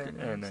dog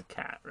and a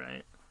cat,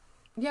 right?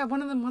 Yeah,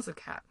 one of them was a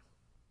cat.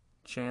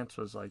 Chance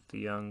was like the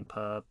young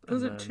pup.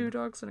 Was it 2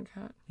 dogs and a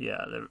cat?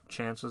 Yeah,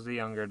 Chance was the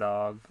younger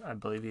dog. I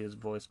believe he was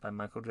voiced by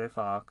Michael J.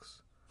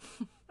 Fox.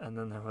 And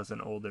then there was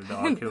an older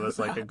dog who was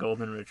like a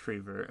golden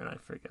retriever, and I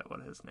forget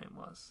what his name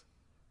was.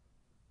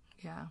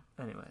 Yeah.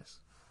 Anyways.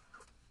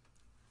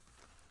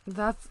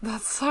 That's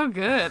so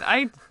good.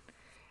 I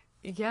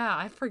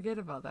forget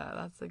about that.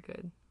 That's a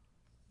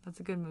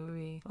good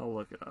movie. I'll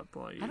look it up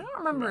while you. I don't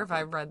remember if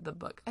I read the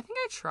book. I think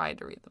I tried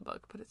to read the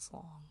book, but it's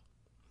long.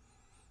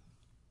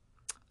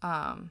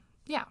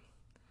 Yeah.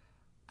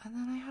 And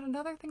then I had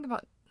another thing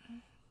about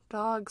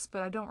dogs,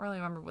 but I don't really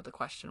remember what the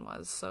question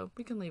was, so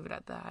we can leave it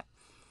at that.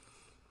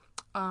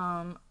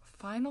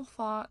 Final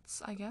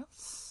thoughts, I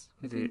guess.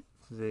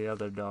 The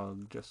other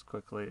dog, just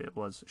quickly, it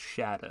was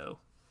Shadow.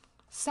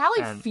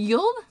 Sally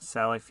Field?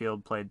 Sally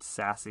Field played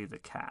Sassy the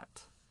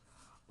cat.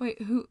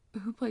 Wait, who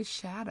plays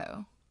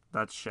Shadow?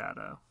 That's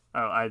Shadow.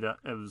 Oh,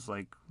 it was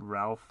like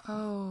Ralph.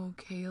 Oh,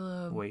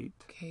 Caleb. Wait.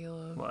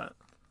 Caleb. What?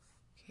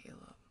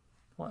 Caleb.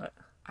 What?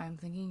 I'm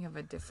thinking of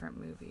a different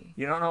movie.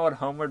 You don't know what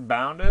Homeward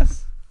Bound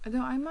is?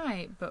 No, I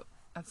might, but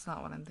that's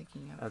not what I'm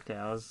thinking of. Okay,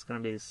 I was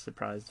going to be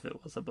surprised if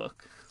it was a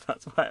book.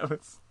 That's why I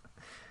was...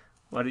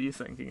 What are you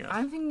thinking of?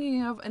 I'm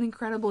thinking of An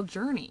Incredible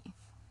Journey.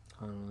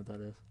 I don't know what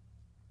that is.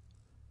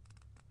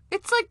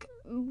 It's like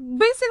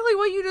basically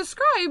what you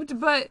described,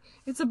 but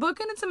it's a book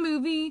and it's a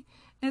movie,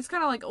 and it's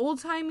kind of like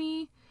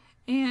old-timey,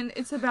 and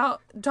it's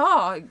about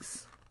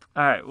dogs.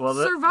 All right, well...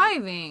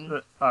 surviving.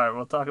 All right,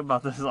 we'll talk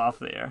about this off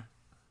the air.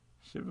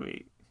 Should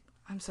we...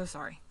 I'm so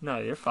sorry. No,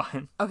 you're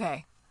fine.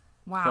 Okay.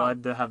 Wow.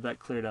 Glad to have that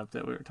cleared up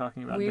that we were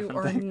talking about different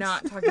things. We are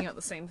not talking about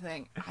the same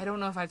thing. I don't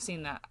know if I've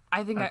seen that.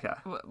 I think okay.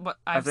 what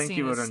I've seen I think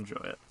you would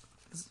enjoy it.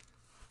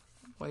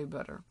 Way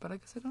better, but I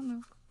guess I don't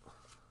know.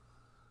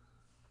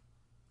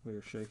 We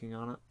were shaking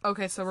on it.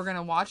 Okay, so we're going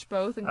to watch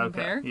both and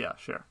compare? Okay, yeah,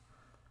 sure.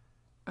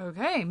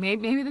 Okay,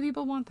 maybe the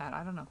people want that.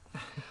 I don't know.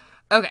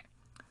 Okay,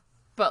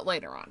 but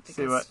later on.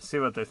 Because... See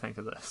what they think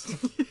of this.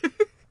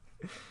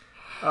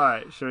 All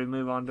right, should we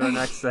move on to our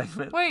next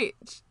segment? Wait,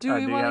 do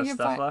we you want have to give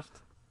stuff left?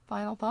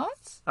 final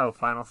thoughts? Oh,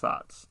 final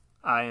thoughts.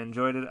 I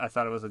enjoyed it. I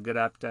thought it was a good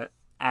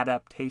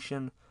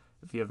adaptation.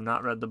 If you have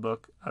not read the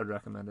book, I would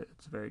recommend it.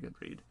 It's a very good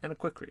read and a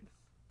quick read.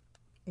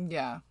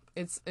 Yeah,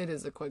 it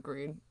is a quick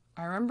read.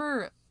 I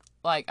remember,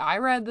 like, I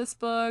read this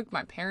book.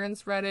 My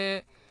parents read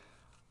it.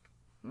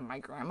 My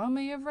grandma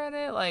may have read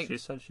it. Like, she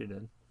said she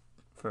did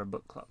for a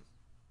book club.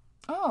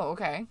 Oh,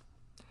 okay.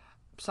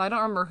 So I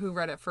don't remember who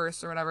read it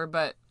first or whatever,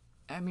 but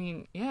I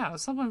mean, yeah, it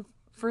was something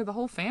for the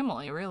whole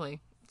family, really.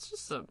 It's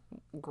just a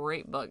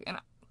great book, and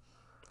I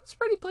was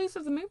pretty pleased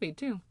with the movie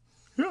too.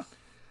 Yeah.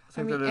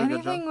 I mean,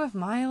 anything with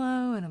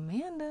Milo and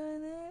Amanda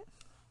in it.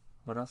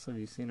 What else have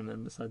you seen him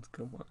in besides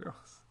Gilmore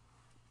Girls?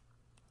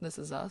 This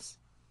Is Us.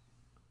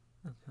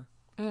 Okay.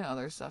 And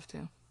other stuff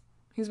too.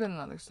 He's been in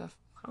other stuff.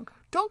 Okay.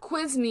 Don't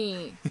quiz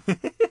me.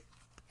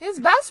 His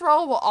best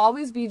role will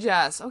always be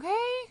Jess,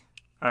 okay?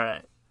 All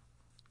right.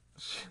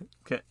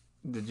 Okay.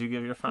 Did you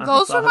give your final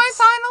Those thoughts? are my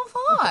final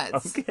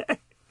thoughts. Okay.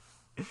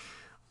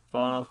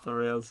 Falling off the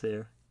rails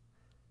here.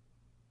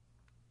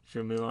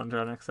 Should we move on to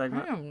our next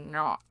segment? I am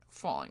not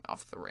falling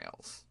off the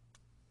rails.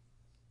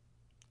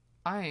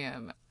 I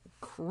am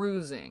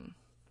cruising.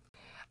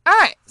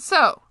 Alright,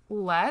 so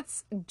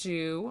let's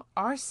do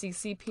our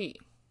CCP.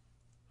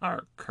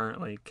 Our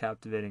currently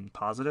captivating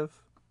positive.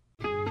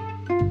 You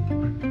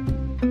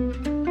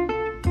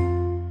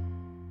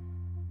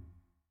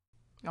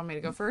want me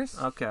to go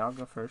first? Okay, I'll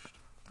go first.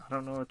 I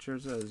don't know what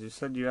yours is. You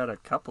said you had a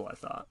couple, I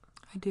thought.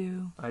 I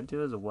do. I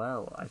do as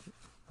well.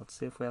 Let's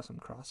see if we have some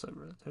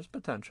crossover. There's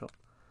potential.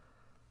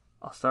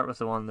 I'll start with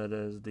the one that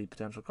is the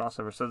potential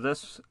crossover. So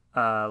this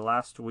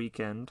last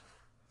weekend,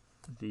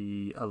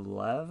 the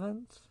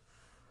 11th,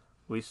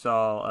 we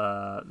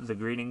saw the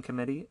greeting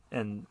committee,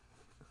 and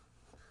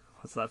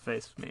what's that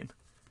face mean?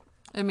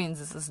 It means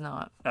this is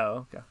not.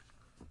 Oh, okay.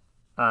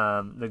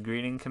 The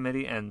greeting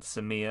committee and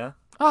Samia.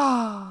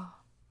 Oh,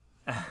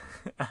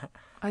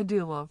 I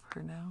do love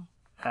her now.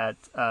 At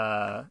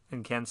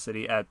in Kansas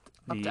City at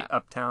the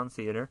Uptown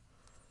Theater.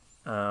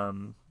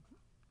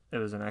 It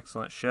was an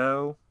excellent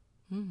show.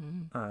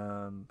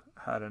 Mm-hmm.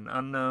 Had an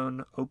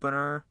unknown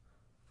opener,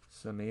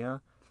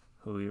 Samia,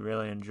 who we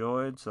really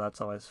enjoyed, so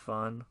that's always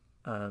fun.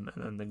 And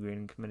then the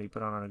greeting committee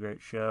put on a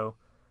great show.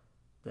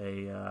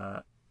 They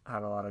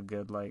had a lot of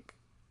good, like,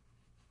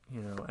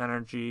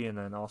 energy, and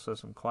then also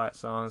some quiet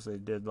songs. They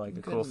did like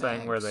a cool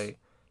thing where they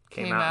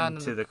came out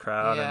into the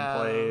crowd and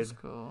played that was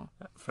cool.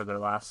 for their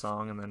last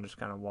song, and then just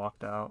kind of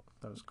walked out.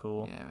 That was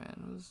cool. Yeah,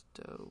 man, it was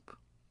dope.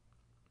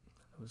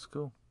 It was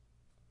cool.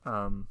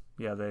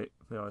 Yeah, they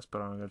always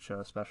put on a good show,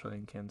 especially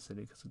in Kansas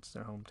City because it's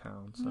their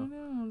hometown. So I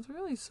know, it's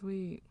really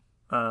sweet.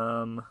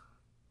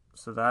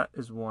 So that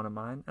is one of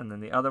mine, and then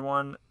the other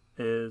one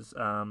is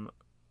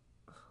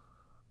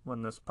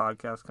when this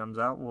podcast comes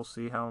out, we'll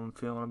see how I'm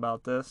feeling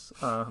about this.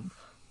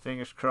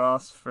 Fingers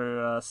crossed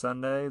for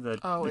Sunday, the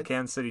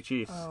Kansas City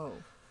Chiefs. Oh,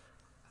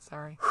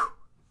 sorry.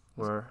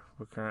 We're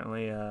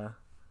currently going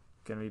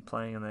to be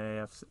playing in the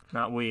AFC.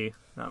 Not we.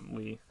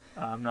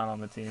 I'm not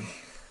on the team.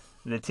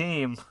 The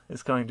team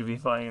is going to be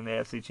playing in the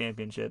AFC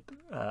Championship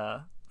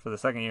for the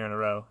second year in a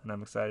row, and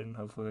I'm excited, and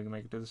hopefully we can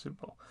make it to the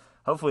Super Bowl.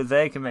 Hopefully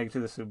they can make it to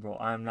the Super Bowl.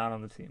 I'm not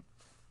on the team.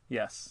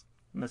 Yes.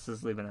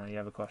 Mrs. Liebenow, you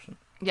have a question?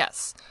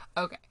 Yes.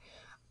 Okay.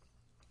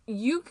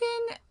 You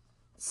can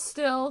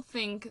still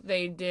think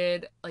they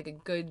did like a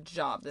good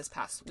job this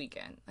past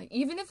weekend. Like,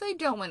 even if they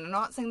don't win, I'm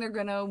not saying they're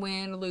gonna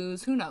win,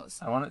 lose, who knows.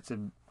 I want it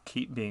to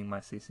keep being my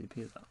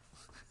CCP though.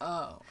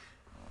 Oh,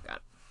 got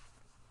it.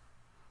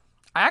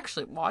 I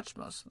actually watched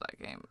most of that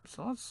game,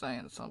 so that's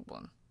saying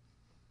something.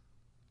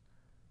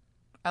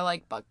 I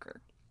like Butker.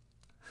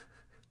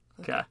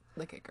 Okay.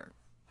 The kicker.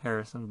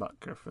 Harrison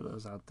Butker, for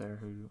those out there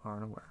who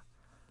aren't aware.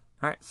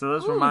 All right, so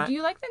those were my. Do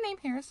you like the name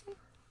Harrison?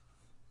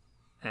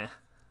 Okay.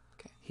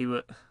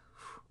 He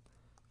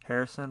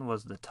Harrison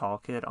was the tall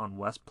kid on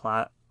West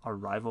Platte, our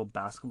rival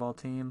basketball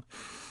team.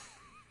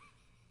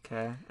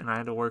 Okay, and I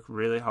had to work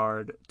really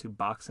hard to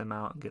box him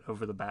out and get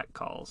over the back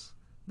calls.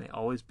 And they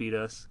always beat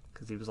us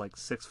because he was like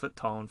 6 foot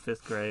tall in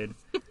 5th grade.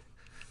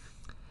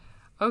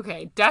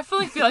 Okay,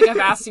 definitely feel like I've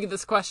asked you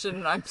this question,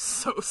 and I'm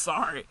so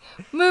sorry.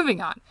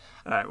 Moving on.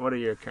 All right, what are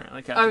your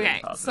currently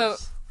captivating positives?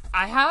 So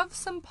I have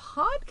some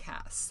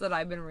podcasts that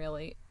I've been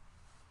really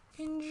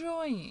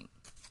enjoying.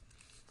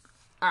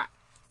 All right,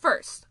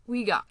 first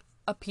we got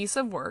A Piece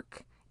of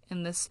Work,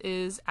 and this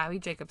is Abby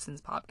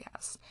Jacobson's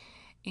podcast.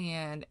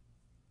 And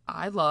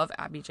I love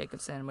Abby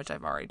Jacobson, which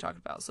I've already talked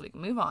about, so we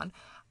can move on.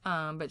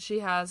 But she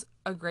has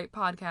a great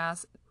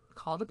podcast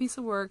called A Piece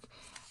of Work.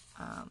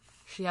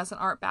 She has an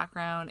art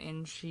background,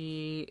 and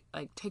she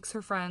takes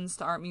her friends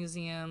to art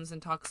museums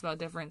and talks about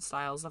different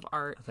styles of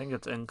art. I think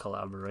it's in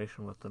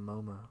collaboration with the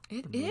MoMA.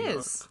 It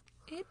is.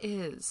 It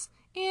is.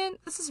 And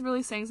this is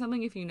really saying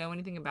something if you know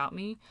anything about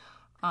me.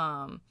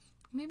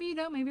 Maybe you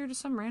don't. Maybe you're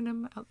just some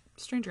random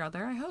stranger out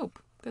there. I hope.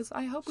 Because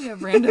I hope we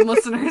have random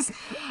listeners.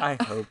 I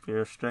hope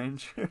you're a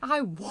stranger.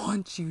 I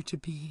want you to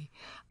be.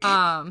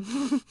 But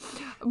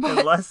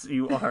Unless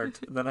you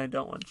aren't, then I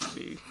don't want you to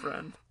be,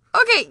 friend.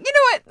 okay, you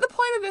know what? The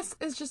point of this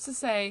is just to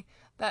say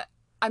that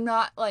I'm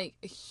not like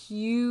a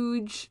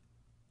huge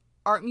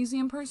art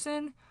museum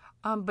person,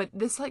 but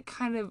this like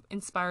kind of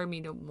inspired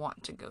me to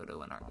want to go to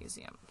an art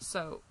museum.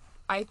 So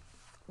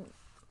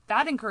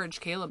that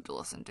encouraged Caleb to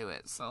listen to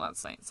it. So that's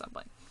saying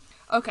something.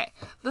 Okay,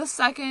 the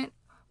second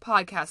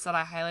podcast that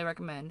I highly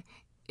recommend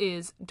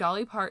is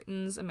Dolly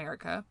Parton's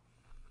America,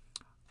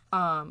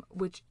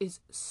 which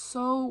is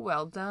so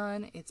well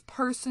done. It's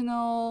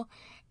personal.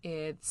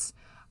 It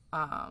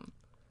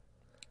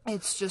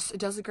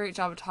does a great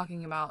job of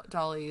talking about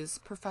Dolly's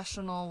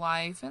professional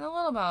life and a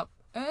little about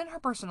and her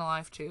personal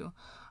life too,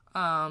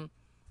 and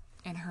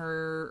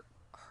her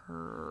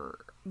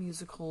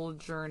musical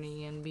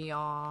journey and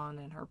beyond,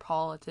 and her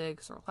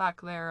politics or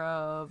lack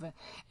thereof.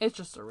 It's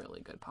just a really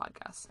good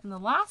podcast. And the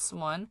last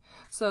one,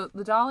 so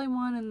the Dolly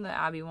one and the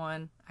Abby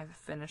one, I've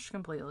finished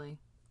completely.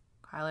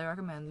 Highly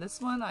recommend.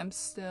 This one, I'm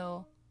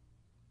still.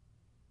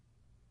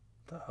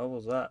 The hell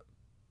was that?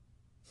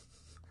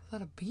 Is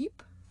that a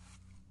beep?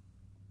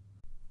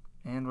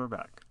 And we're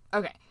back.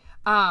 Okay.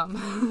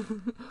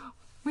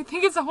 We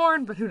think it's a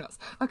horn, but who knows?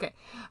 Okay.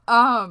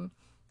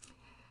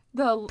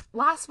 The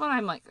last one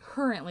I'm like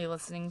currently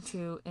listening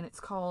to, and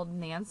it's called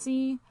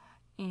Nancy,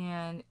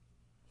 and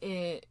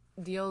it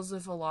deals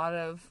with a lot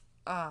of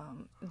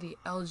the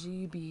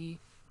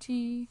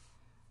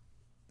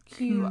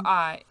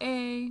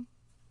LGBTQIA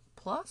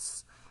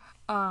plus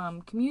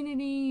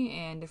community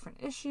and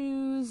different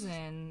issues,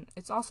 and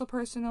it's also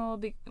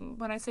personal.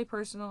 When I say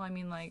personal, I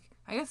mean like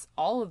I guess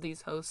all of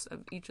these hosts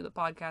of each of the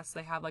podcasts,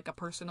 they have like a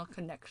personal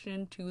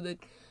connection to the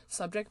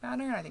subject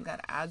matter, and I think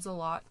that adds a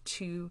lot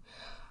to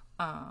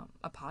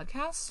a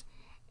podcast.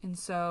 And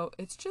so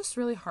it's just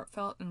really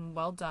heartfelt and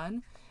well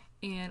done.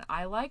 And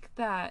I like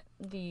that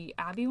the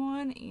Abby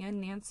one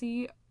and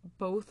Nancy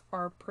both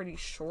are pretty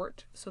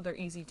short, so they're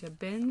easy to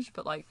binge,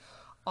 but like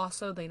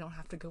also they don't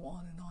have to go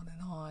on and on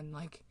and on.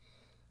 Like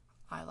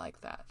I like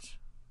that,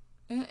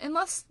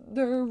 unless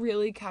they're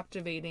really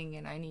captivating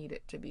and I need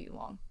it to be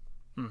long.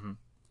 Mm-hmm.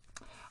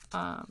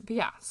 But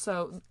yeah,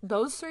 so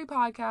those three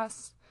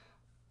podcasts,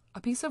 A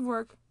Piece of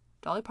Work,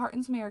 Dolly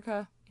Parton's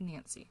America, and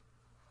Nancy,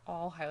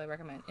 all highly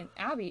recommend. And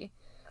Abby,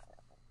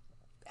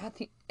 at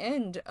the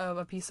end of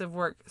A Piece of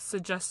Work,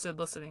 suggested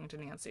listening to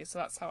Nancy, so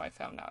that's how I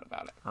found out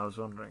about it. I was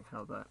wondering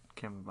how that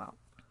came about.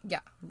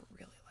 Yeah, I'm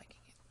really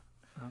liking it.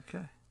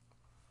 Okay.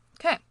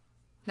 Okay,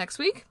 next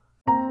week.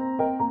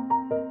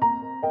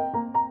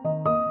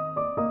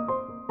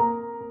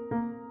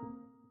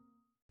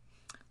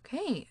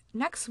 Okay,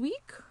 next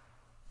week.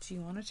 Do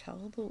you want to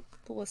tell the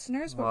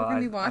listeners what we're going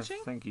to be watching?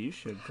 I think you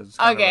should, because it's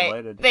kind of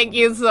related. Thank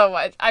you so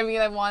much. I mean,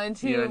 I wanted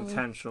to. You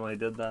intentionally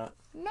did that.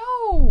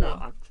 No,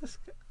 I'm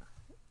just kidding.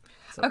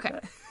 It's okay.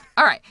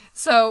 All right.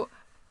 So,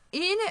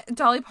 in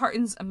Dolly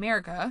Parton's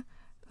America,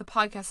 the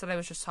podcast that I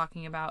was just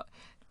talking about,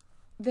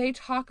 they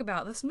talk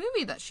about this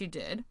movie that she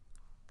did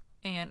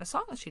and a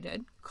song that she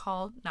did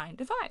called 9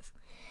 to 5.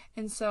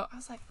 And so I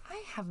was like,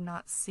 I have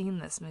not seen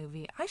this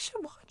movie. I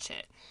should watch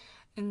it.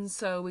 And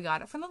so we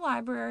got it from the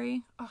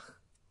library. Ugh,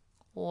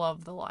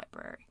 love the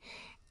library.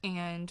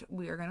 And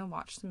we are going to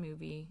watch the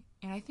movie.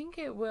 And I think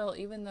it will,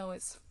 even though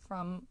it's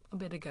from a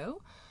bit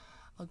ago.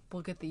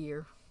 We'll get the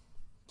year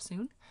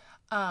soon.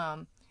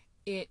 The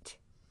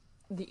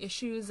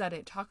issues that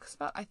it talks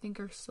about, I think,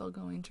 are still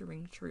going to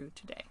ring true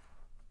today,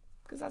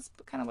 because that's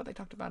kind of what they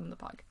talked about in the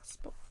podcast.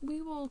 But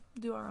we will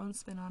do our own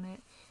spin on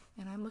it,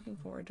 and I'm looking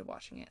forward to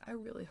watching it. I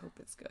really hope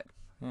it's good.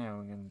 Yeah,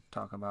 we can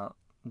talk about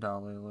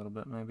Dolly a little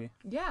bit, maybe.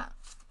 Yeah,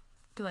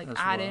 to like As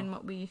add well. in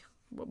what we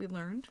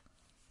learned.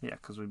 Yeah,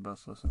 because we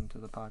both listened to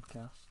the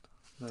podcast,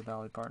 the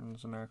Dolly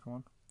Parton's America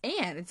one.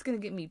 And it's gonna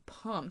get me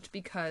pumped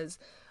because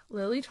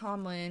Lily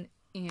Tomlin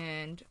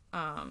and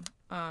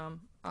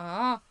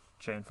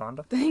Jane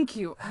Fonda. thank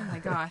you. Oh my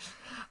gosh.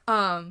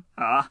 Are in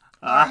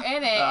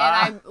it, and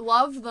I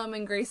love them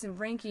in Grace and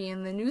Frankie,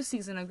 and the new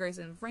season of Grace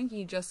and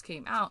Frankie just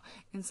came out,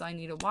 and so I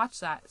need to watch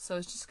that. So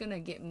it's just gonna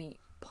get me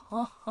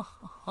pumped.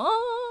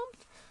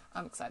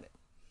 I'm excited.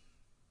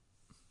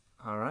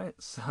 All right,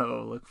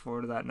 so look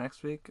forward to that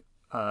next week.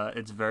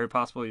 It's very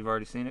possible you've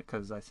already seen it,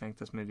 because I think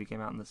this movie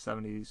came out in the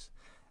 70s,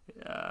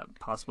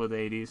 possibly the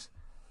 80s.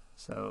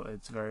 So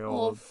it's very old.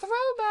 Old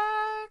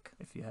throwback.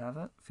 If you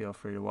haven't, feel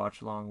free to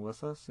watch along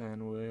with us,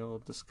 and we'll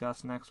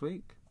discuss next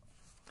week.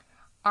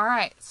 All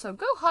right, so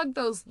go hug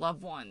those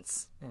loved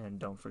ones. And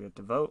don't forget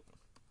to vote.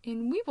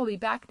 And we will be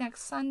back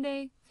next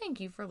Sunday. Thank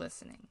you for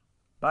listening.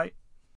 Bye.